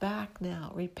turned back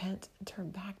now. Repent and turn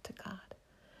back to God.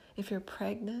 If you're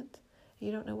pregnant,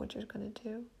 you don't know what you're going to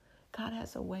do, God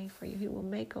has a way for you. He will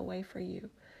make a way for you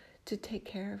to take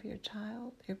care of your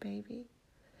child, your baby.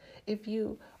 If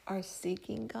you are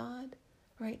seeking God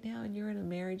right now and you're in a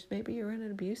marriage, maybe you're in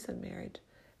an abusive marriage,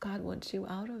 God wants you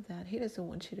out of that. He doesn't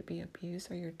want you to be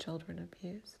abused or your children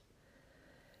abused.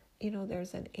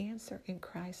 There's an answer in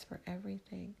Christ for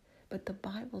everything. But the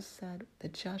Bible said, the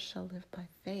just shall live by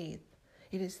faith.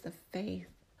 It is the faith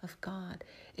of God.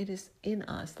 It is in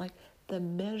us, like the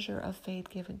measure of faith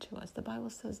given to us. The Bible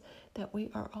says that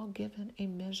we are all given a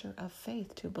measure of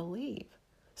faith to believe.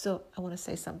 So I want to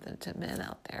say something to men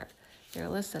out there. You're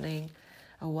listening.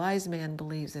 A wise man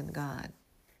believes in God.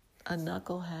 A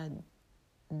knucklehead,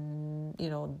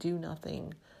 do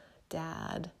nothing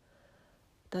dad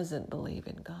doesn't believe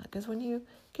in God. Because when you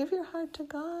give your heart to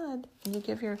God and you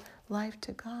give your life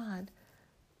to God,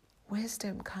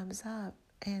 wisdom comes up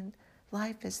and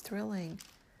life is thrilling.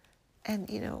 And,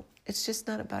 it's just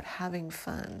not about having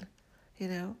fun,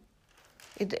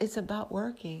 It's about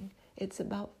working. It's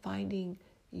about finding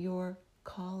your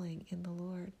calling in the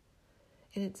Lord.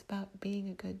 And it's about being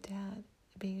a good dad,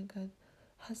 being a good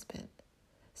husband.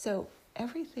 So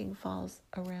everything falls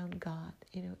around God.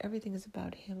 Everything is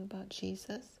about Him, about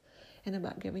Jesus, and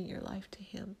about giving your life to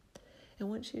Him. And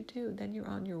once you do, then you're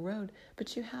on your road.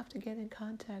 But you have to get in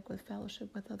contact with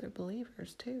fellowship with other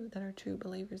believers too, that are true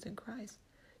believers in Christ.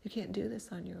 You can't do this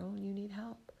on your own. You need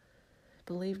help.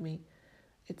 Believe me,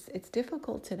 it's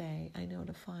difficult today, I know,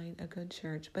 to find a good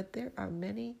church. But there are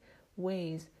many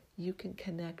ways you can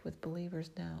connect with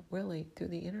believers now, really, through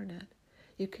the internet.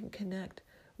 You can connect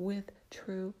with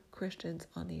true Christians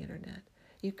on the internet.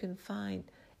 You can find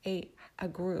a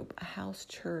group, a house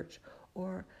church,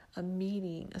 or a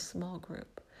meeting, a small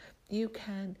group. You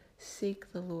can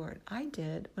seek the Lord. I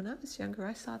did. When I was younger,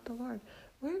 I sought the Lord.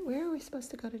 Where are we supposed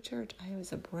to go to church? I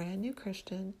was a brand new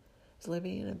Christian. I was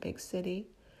living in a big city.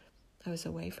 I was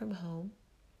away from home.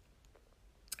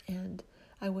 And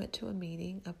I went to a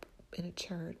meeting up in a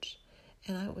church.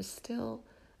 And I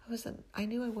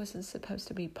knew I wasn't supposed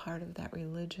to be part of that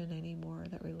religion anymore,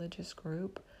 that religious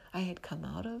group I had come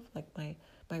out of, like my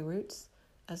roots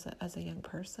as a young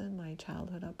person, my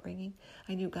childhood upbringing.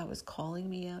 I knew God was calling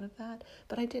me out of that,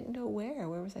 but I didn't know where.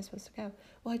 Where was I supposed to go?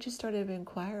 Well, I just started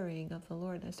inquiring of the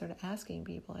Lord, and I started asking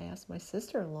people. I asked my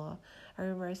sister-in-law. I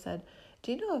remember I said,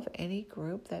 do you know of any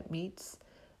group that meets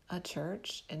a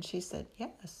church? And she said,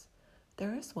 yes,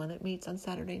 there is one. It meets on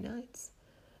Saturday nights.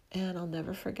 And I'll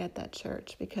never forget that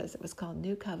church because it was called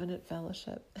New Covenant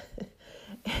Fellowship.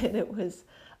 And it was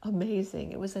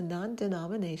amazing. It was a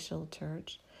non-denominational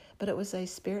church, but it was a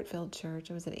spirit-filled church.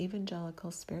 It was an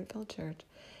evangelical spirit-filled church.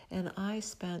 And I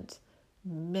spent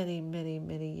many, many,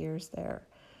 many years there.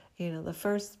 The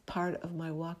first part of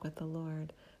my walk with the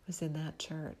Lord was in that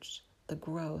church, the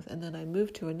growth. And then I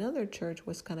moved to another church,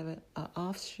 was kind of an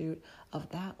offshoot of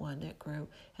that one that grew.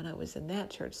 And I was in that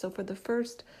church. So for the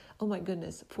first,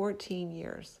 13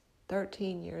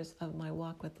 years of my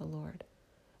walk with the Lord,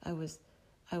 I was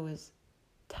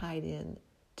tied in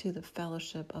to the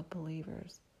fellowship of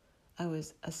believers. I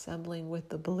was assembling with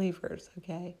the believers,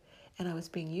 okay? And I was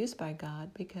being used by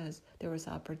God because there was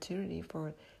opportunity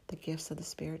for the gifts of the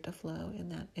Spirit to flow in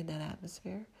that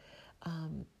atmosphere.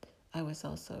 I was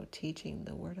also teaching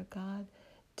the Word of God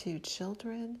to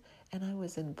children, and I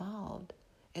was involved.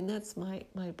 And that's my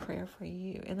prayer for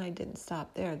you. And I didn't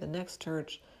stop there. The next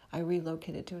church, I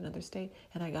relocated to another state,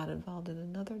 and I got involved in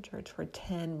another church for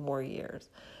 10 more years.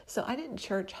 So I didn't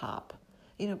church hop.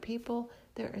 People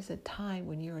there is a time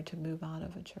when you are to move out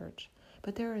of a church.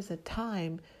 But there is a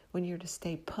time when you're to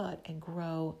stay put and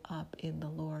grow up in the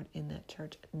Lord in that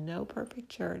church. No perfect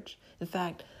church. In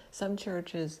fact, some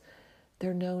churches,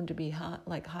 they're known to be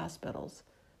like hospitals.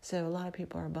 So a lot of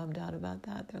people are bummed out about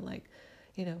that. They're like,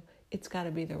 it's got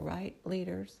to be the right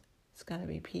leaders. It's got to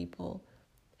be people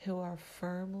who are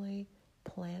firmly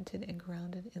planted and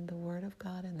grounded in the Word of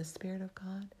God and the Spirit of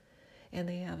God. And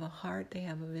they have a heart, they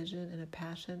have a vision and a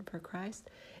passion for Christ,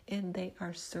 and they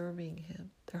are serving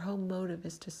Him. Their whole motive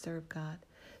is to serve God.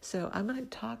 So I'm going to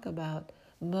talk about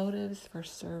motives for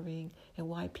serving and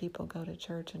why people go to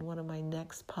church in one of my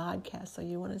next podcasts. So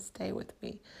you want to stay with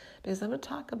me, because I'm going to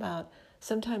talk about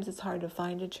sometimes it's hard to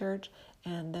find a church,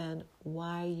 and then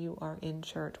why you are in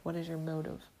church. What is your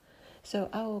motive? So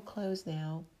I will close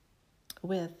now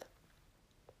with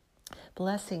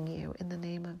blessing you in the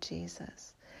name of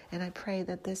Jesus. And I pray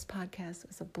that this podcast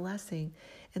is a blessing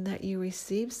and that you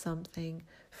receive something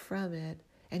from it,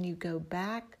 and you go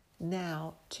back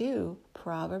now to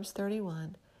Proverbs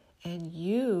 31 and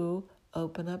you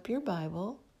open up your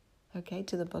Bible,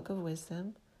 to the book of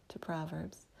wisdom, to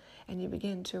Proverbs, and you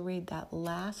begin to read that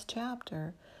last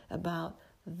chapter about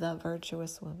the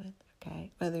virtuous woman,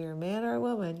 Whether you're a man or a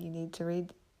woman, you need to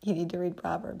read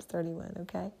Proverbs 31,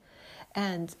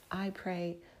 And I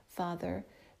pray, Father,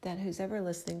 that who's ever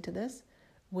listening to this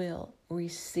will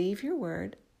receive your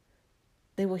word.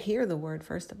 They will hear the word,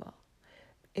 first of all,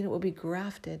 and it will be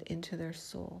grafted into their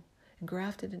soul and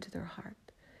grafted into their heart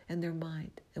and their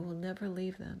mind. It will never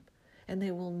leave them, and they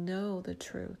will know the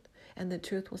truth, and the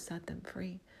truth will set them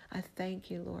free. I thank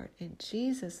you, Lord, in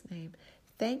Jesus' name.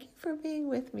 Thank you for being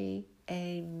with me.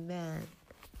 Amen.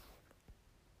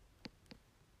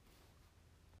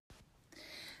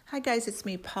 Hi guys, it's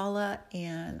me, Paula,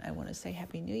 and I want to say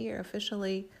Happy New Year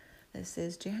officially. This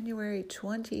is January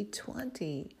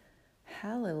 2020.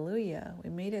 Hallelujah. We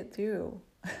made it through.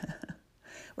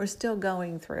 We're still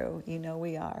going through.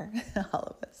 We are,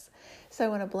 all of us. So I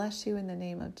want to bless you in the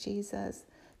name of Jesus.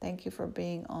 Thank you for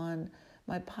being on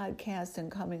my podcast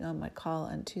and coming on my call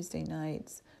on Tuesday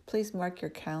nights. Please mark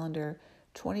your calendar.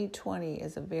 2020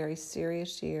 is a very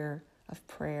serious year of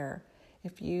prayer.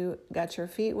 If you got your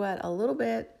feet wet a little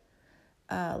bit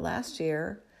last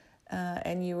year,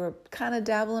 and you were kind of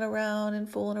dabbling around and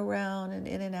fooling around and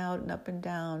in and out and up and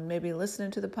down, maybe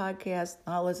listening to the podcast,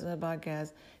 not listening to the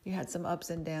podcast, you had some ups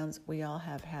and downs. We all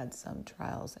have had some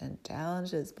trials and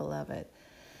challenges, beloved.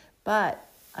 But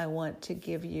I want to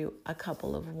give you a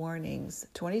couple of warnings.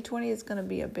 2020 is going to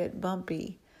be a bit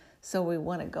bumpy, so we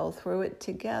want to go through it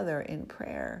together in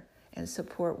prayer and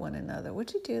support one another.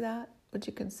 Would you do that? Would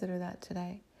you consider that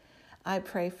today? I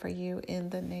pray for you in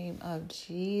the name of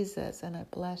Jesus, and I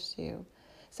bless you.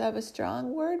 So I have a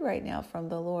strong word right now from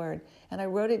the Lord, and I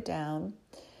wrote it down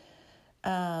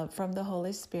from the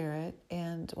Holy Spirit.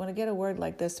 And when I get a word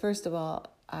like this, first of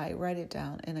all, I write it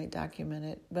down and I document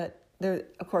it. But there,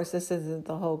 of course, this isn't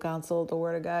the whole counsel of the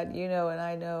Word of God. You know, and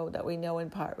I know that we know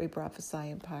in part, we prophesy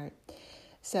in part.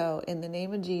 So in the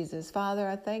name of Jesus, Father,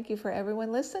 I thank you for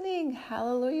everyone listening.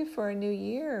 Hallelujah, for a new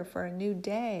year, for a new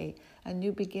day, a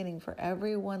new beginning for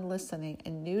everyone listening, a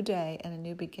new day and a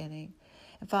new beginning.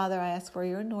 And Father, I ask for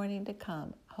your anointing to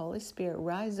come. Holy Spirit,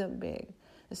 rise up big.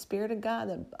 The Spirit of God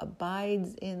that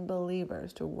abides in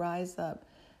believers to rise up.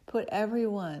 Put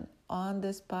everyone on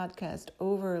this podcast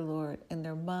over, Lord, in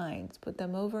their minds. Put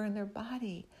them over in their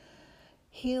body.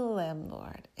 Heal them,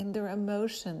 Lord. In their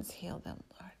emotions, heal them,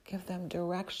 Lord. Give them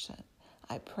direction.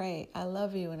 I pray. I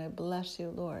love you and I bless you,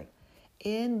 Lord.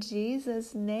 In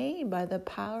Jesus' name, by the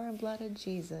power and blood of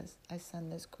Jesus, I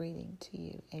send this greeting to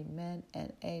you. Amen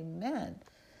and amen.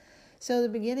 So the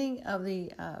beginning of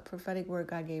the prophetic word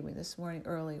God gave me this morning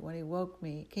early when he woke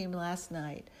me, came last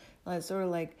night. Sort of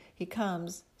like he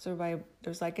comes,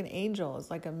 there's like an angel. It's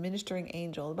like a ministering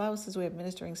angel. The Bible says we have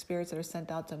ministering spirits that are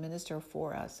sent out to minister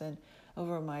for us. And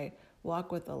over my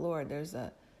walk with the Lord, there's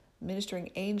a ministering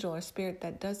angel or spirit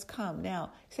that does come. Now,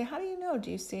 you say, how do you know?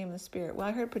 Do you see him in the spirit? Well,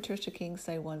 I heard Patricia King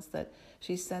say once that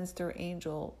she sensed her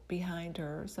angel behind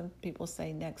her. Some people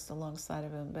say next alongside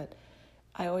of him, but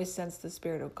I always sense the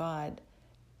Spirit of God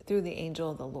through the angel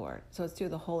of the Lord. So it's through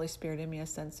the Holy Spirit in me I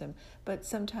sense him. But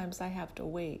sometimes I have to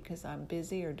wait because I'm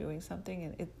busy or doing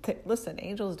something. And listen,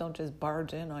 angels don't just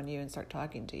barge in on you and start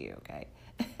talking to you, okay?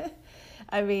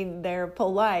 I mean, they're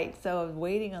polite, so I'm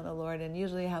waiting on the Lord, and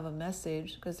usually have a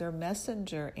message because they're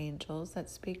messenger angels that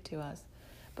speak to us.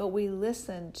 But we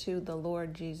listen to the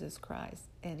Lord Jesus Christ,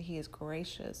 and he is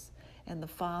gracious, and the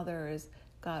Father has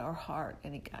got our heart,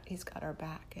 and he's got our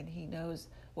back, and he knows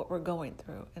what we're going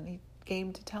through, and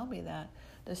came to tell me that.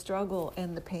 The struggle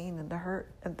and the pain and the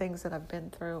hurt and things that I've been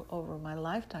through over my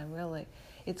lifetime, really,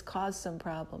 it's caused some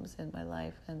problems in my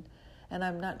life. And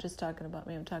I'm not just talking about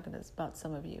me, I'm talking about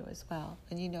some of you as well.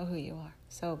 And you know who you are.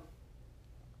 So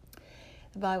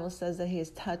the Bible says that he is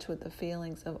touched with the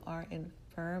feelings of our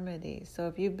infirmity. So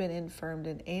if you've been infirmed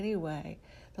in any way,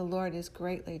 the Lord is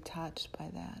greatly touched by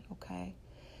that, okay?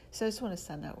 So I just want to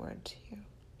send that word to you.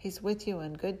 He's with you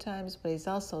in good times, but he's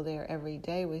also there every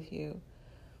day with you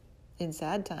in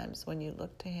sad times when you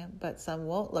look to him. But some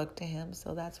won't look to him,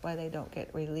 so that's why they don't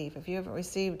get relief. If you haven't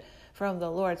received from the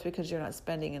Lord, it's because you're not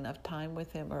spending enough time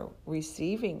with him or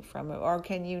receiving from him. Or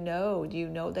do you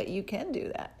know that you can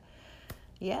do that?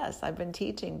 Yes, I've been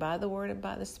teaching by the word and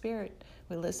by the Spirit.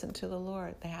 We listen to the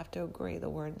Lord. They have to agree. The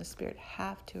word and the Spirit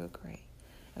have to agree.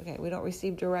 Okay, we don't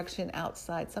receive direction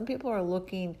outside. Some people are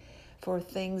looking for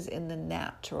things in the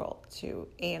natural to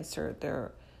answer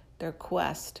their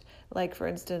quest. Like, for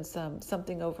instance,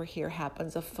 something over here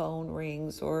happens, a phone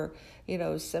rings, or,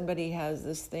 somebody has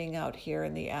this thing out here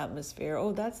in the atmosphere.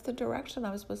 Oh, that's the direction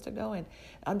I was supposed to go in.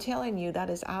 I'm telling you, that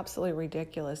is absolutely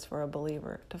ridiculous for a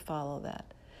believer to follow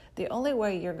that. The only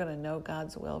way you're going to know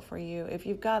God's will for you, if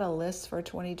you've got a list for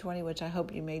 2020, which I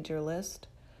hope you made your list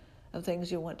of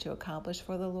things you want to accomplish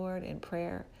for the Lord in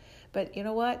prayer. But you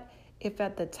know what? If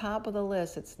at the top of the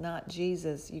list it's not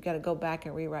Jesus, you got to go back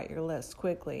and rewrite your list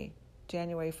quickly.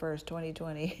 January 1st,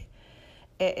 2020.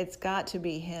 It's got to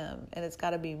be him, and it's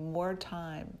got to be more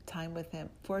time with him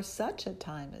for such a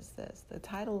time as this. The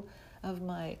title of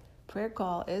my prayer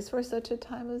call is For Such a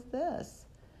Time as This.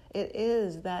 It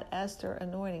is that Esther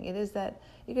anointing. It is that,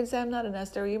 you can say I'm not an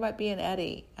Esther, you might be an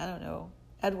Eddie. I don't know,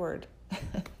 Edward.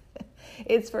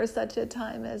 It's for such a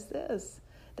time as this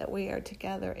that we are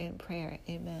together in prayer.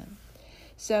 Amen.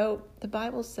 So the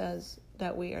Bible says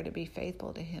that we are to be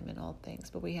faithful to him in all things,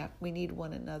 but we need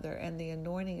one another. And the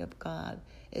anointing of God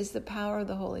is the power of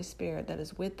the Holy Spirit that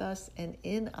is with us and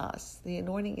in us. The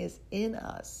anointing is in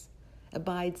us,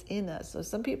 abides in us. So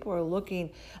some people are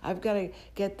looking, I've got to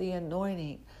get the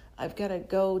anointing. I've got to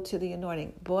go to the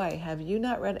anointing. Boy, have you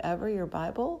not read ever your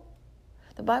Bible?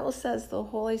 The Bible says the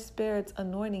Holy Spirit's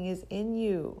anointing is in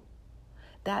you.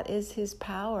 That is his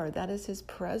power. That is his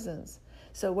presence.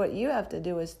 So what you have to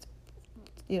do is,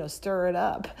 stir it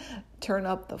up, turn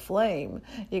up the flame.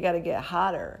 You got to get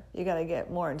hotter. You got to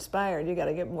get more inspired. You got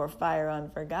to get more fire on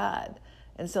for God.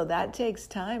 And so that takes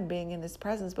time, being in his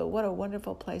presence. But what a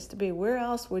wonderful place to be. Where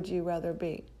else would you rather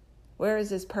be? Where is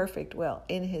his perfect will?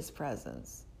 In his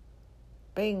presence.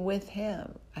 Being with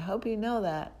him. I hope you know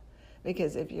that.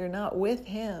 Because if you're not with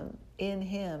him, in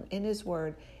his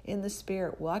word, in the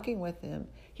Spirit, walking with him,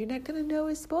 you're not going to know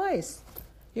his voice.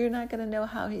 You're not going to know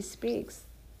how he speaks.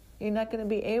 You're not going to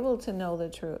be able to know the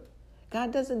truth.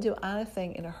 God doesn't do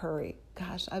anything in a hurry.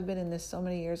 Gosh, I've been in this so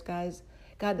many years, guys.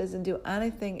 God doesn't do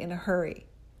anything in a hurry.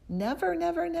 Never,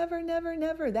 never, never, never,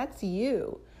 never. That's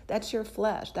you. That's your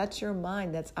flesh. That's your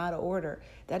mind that's out of order.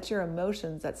 That's your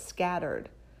emotions that's scattered.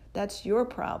 That's your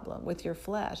problem with your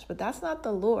flesh. But that's not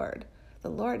the Lord. The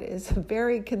Lord is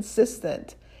very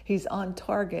consistent. He's on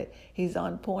target. He's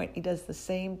on point. He does the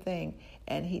same thing.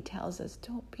 And he tells us,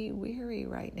 don't be weary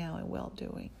right now in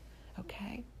well-doing.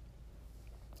 Okay?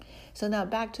 So now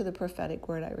back to the prophetic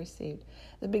word I received.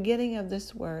 The beginning of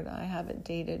this word, I have it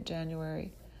dated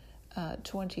January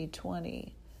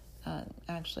 2020.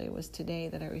 Actually, it was today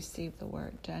that I received the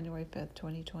word, January 5th,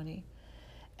 2020.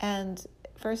 And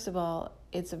first of all,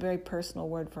 it's a very personal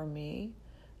word for me.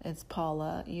 It's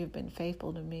Paula, you've been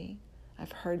faithful to me.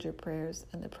 I've heard your prayers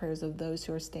and the prayers of those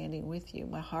who are standing with you.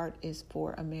 My heart is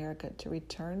for America to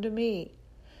return to me,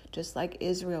 just like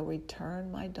Israel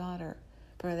returned my daughter,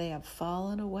 for they have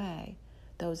fallen away.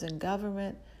 Those in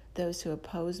government, those who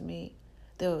oppose me,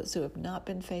 those who have not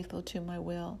been faithful to my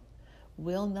will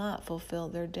not fulfill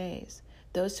their days.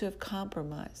 Those who have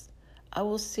compromised, I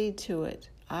will see to it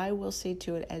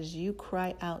as you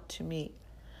cry out to me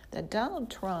that Donald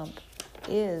Trump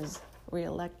is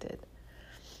reelected,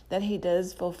 that he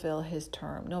does fulfill his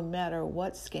term, no matter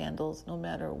what scandals, no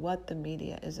matter what the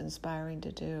media is inspiring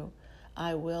to do.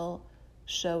 I will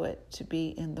show it to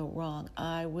be in the wrong.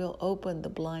 I will open the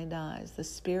blind eyes, the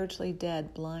spiritually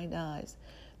dead blind eyes.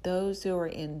 Those who are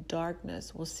in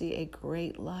darkness will see a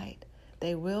great light.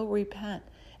 They will repent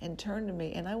and turn to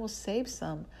me, and I will save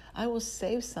some. I will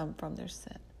save some from their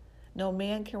sin. No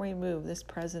man can remove this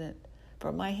president,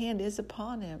 for my hand is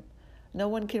upon him. No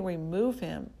one can remove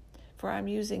him, for I'm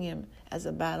using him as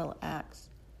a battle axe.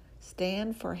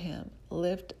 Stand for him.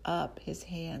 Lift up his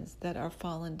hands that are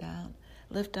fallen down.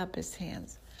 Lift up his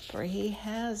hands, for he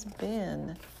has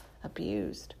been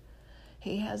abused.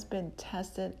 He has been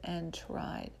tested and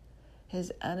tried.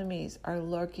 His enemies are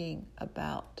lurking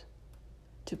about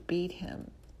to beat him.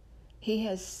 He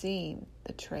has seen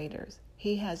the traitors.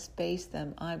 He has faced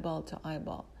them eyeball to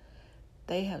eyeball.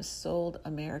 They have sold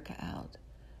America out.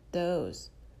 Those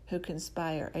who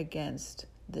conspire against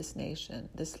this nation,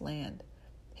 this land.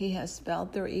 He has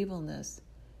felt their evilness.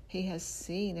 He has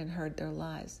seen and heard their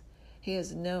lies. He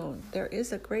has known there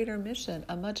is a greater mission,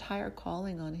 a much higher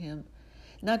calling on him.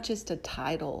 Not just a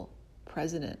title,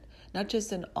 president, not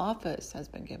just an office has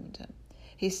been given to him.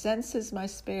 He senses my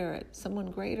spirit.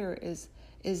 Someone greater is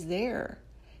there.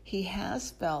 He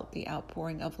has felt the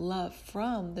outpouring of love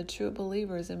from the true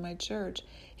believers in my church.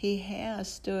 He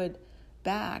has stood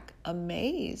back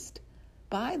amazed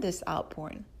by this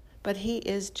outpouring. But he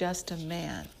is just a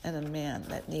man, and a man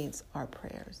that needs our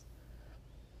prayers.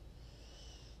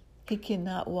 He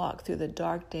cannot walk through the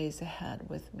dark days ahead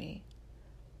with me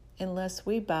unless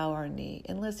we bow our knee,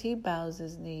 unless he bows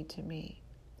his knee to me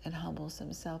and humbles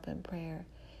himself in prayer.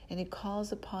 And he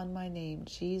calls upon my name,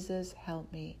 Jesus,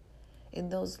 help me. In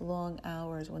those long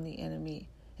hours when the enemy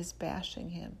is bashing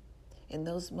him, in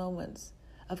those moments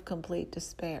of complete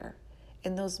despair,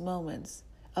 in those moments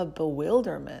of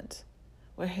bewilderment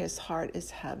where his heart is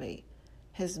heavy,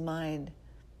 his mind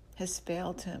has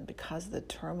failed him because of the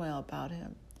turmoil about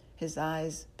him, his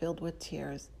eyes filled with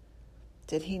tears.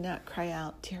 Did he not cry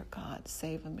out, "Dear God,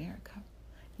 save America"?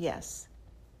 Yes,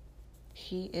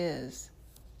 he is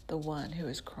the one who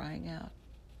is crying out.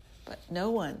 But no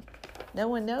one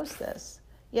knows this.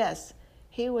 Yes,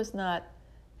 he was not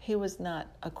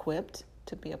equipped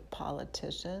to be a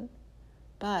politician,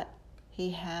 but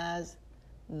he has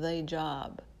the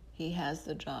job. He has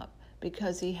the job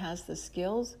because he has the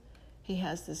skills, he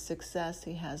has the success,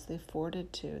 he has the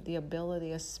fortitude, the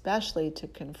ability especially to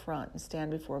confront and stand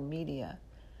before media,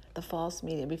 the false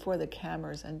media, before the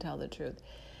cameras and tell the truth.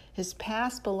 His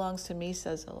past belongs to me,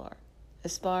 says the Lord.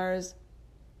 As far as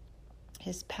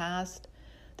his past,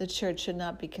 the church should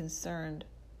not be concerned,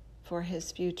 for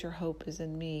his future hope is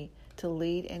in me to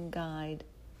lead and guide.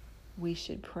 We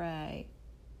should pray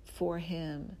for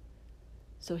him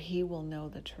so he will know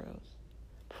the truth.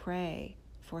 Pray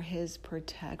for his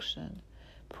protection.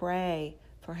 Pray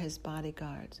for his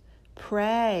bodyguards.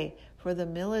 Pray for the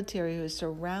military who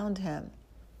surround him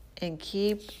and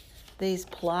keep these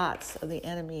plots of the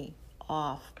enemy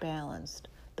off balanced,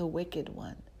 the wicked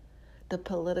one, the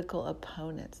political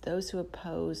opponents, those who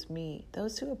oppose me,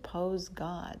 those who oppose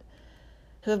God,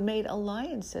 who have made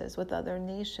alliances with other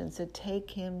nations to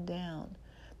take him down,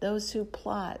 those who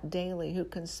plot daily, who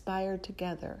conspire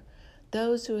together,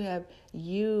 those who have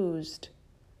used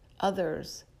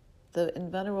others, the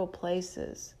invulnerable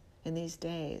places in these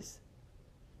days,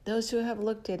 those who have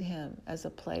looked at him as a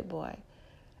playboy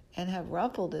and have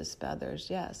ruffled his feathers,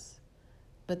 yes,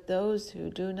 but those who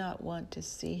do not want to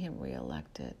see him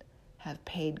reelected have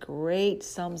paid great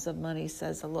sums of money,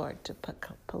 says the Lord, to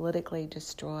politically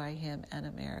destroy him and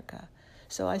America.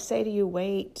 So I say to you,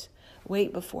 wait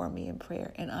before me in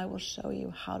prayer, and I will show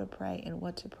you how to pray and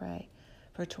what to pray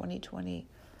for 2020.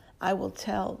 I will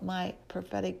tell my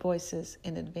prophetic voices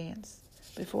in advance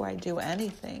before I do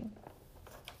anything.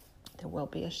 There will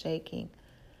be a shaking.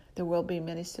 There will be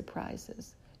many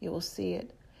surprises. You will see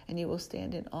it, and you will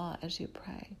stand in awe as you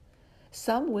pray.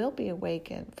 Some will be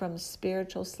awakened from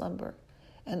spiritual slumber,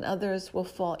 and others will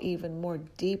fall even more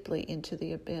deeply into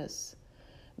the abyss.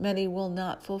 Many will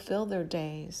not fulfill their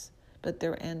days, but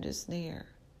their end is near.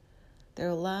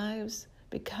 Their lives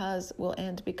will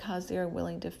end because they are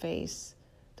willing to face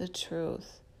the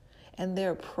truth, and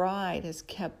their pride has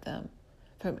kept them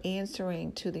from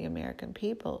answering to the American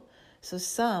people. So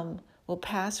some will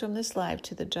pass from this life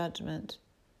to the judgment.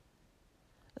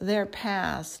 Their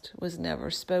past was never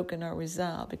spoken or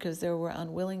resolved because they were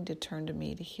unwilling to turn to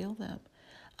me to heal them.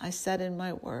 I said in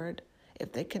my word,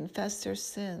 if they confess their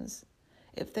sins,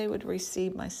 if they would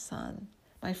receive my Son,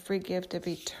 my free gift of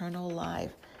eternal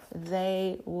life,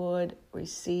 they would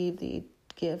receive the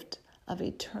gift of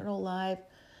eternal life.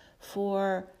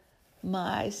 For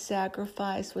my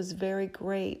sacrifice was very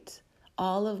great.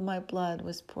 All of my blood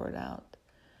was poured out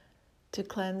to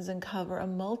cleanse and cover a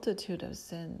multitude of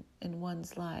sin in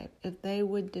one's life. If they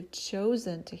would have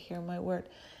chosen to hear my word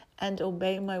and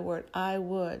obey my word, I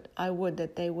would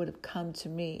that they would have come to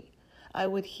me. I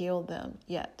would heal them,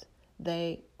 yet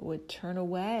they would turn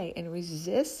away and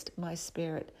resist my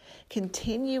spirit,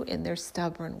 continue in their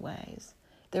stubborn ways,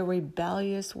 their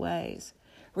rebellious ways,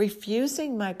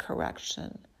 refusing my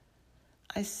correction.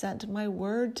 I sent my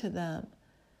word to them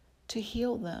to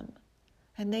heal them.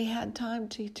 And they had time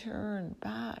to turn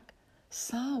back.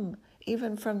 Some,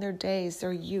 even from their days,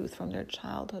 their youth, from their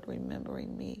childhood,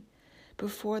 remembering me.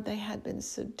 before they had been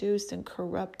seduced and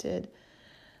corrupted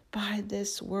by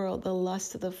this world, the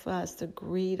lust of the flesh, the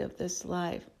greed of this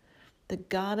life. The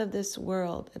God of this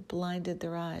world had blinded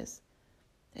their eyes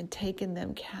and taken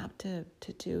them captive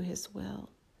to do his will,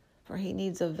 for he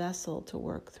needs a vessel to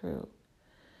work through.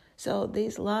 So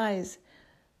these lies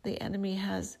the enemy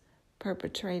has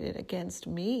perpetrated against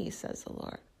me, says the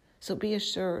Lord. So be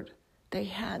assured they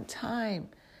had time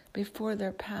before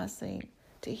their passing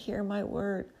to hear my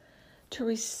word, to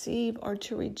receive or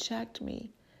to reject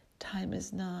me. Time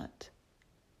is not,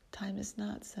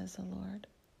 says the Lord.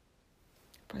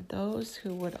 For those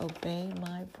who would obey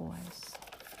my voice.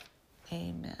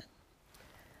 Amen.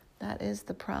 That is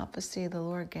the prophecy the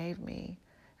Lord gave me,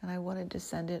 and I wanted to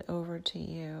send it over to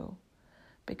you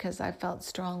because I felt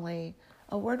strongly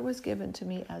a word was given to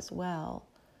me as well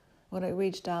when I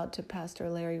reached out to Pastor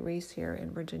Larry Reese here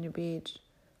in Virginia Beach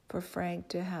for Frank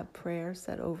to have prayer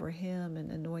said over him and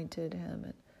anointed him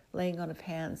and laying on of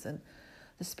hands, and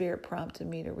the Spirit prompted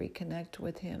me to reconnect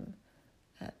with him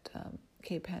at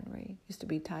Cape Henry. Used to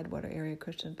be Tidewater Area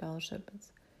Christian Fellowship.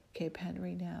 It's Cape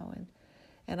Henry now.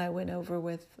 And I went over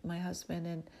with my husband,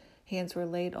 and hands were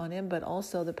laid on him, but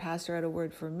also the pastor had a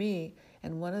word for me.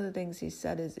 And one of the things he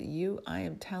said is, I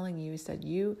am telling you, he said,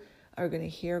 you are going to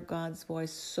hear God's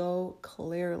voice so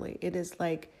clearly. It is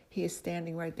like he is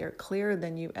standing right there, clearer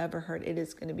than you ever heard. It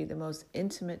is going to be the most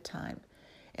intimate time.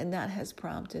 And that has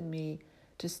prompted me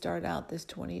to start out this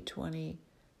 2020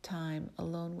 time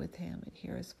alone with him and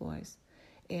hear his voice.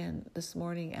 And this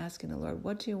morning asking the Lord,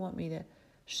 what do you want me to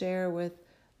share with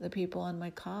the people on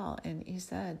my call? And he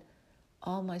said,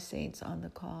 all my saints on the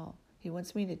call. He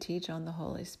wants me to teach on the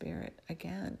Holy Spirit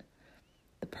again,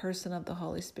 the person of the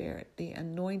Holy Spirit, the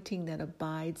anointing that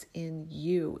abides in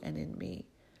you and in me,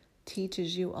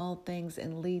 teaches you all things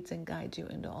and leads and guides you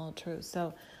into all truth.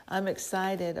 So I'm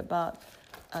excited about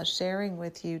sharing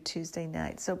with you Tuesday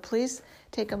night. So please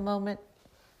take a moment,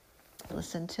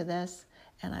 listen to this,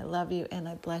 and I love you and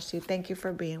I bless you. Thank you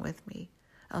for being with me.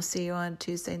 I'll see you on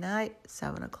Tuesday night,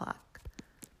 7 o'clock.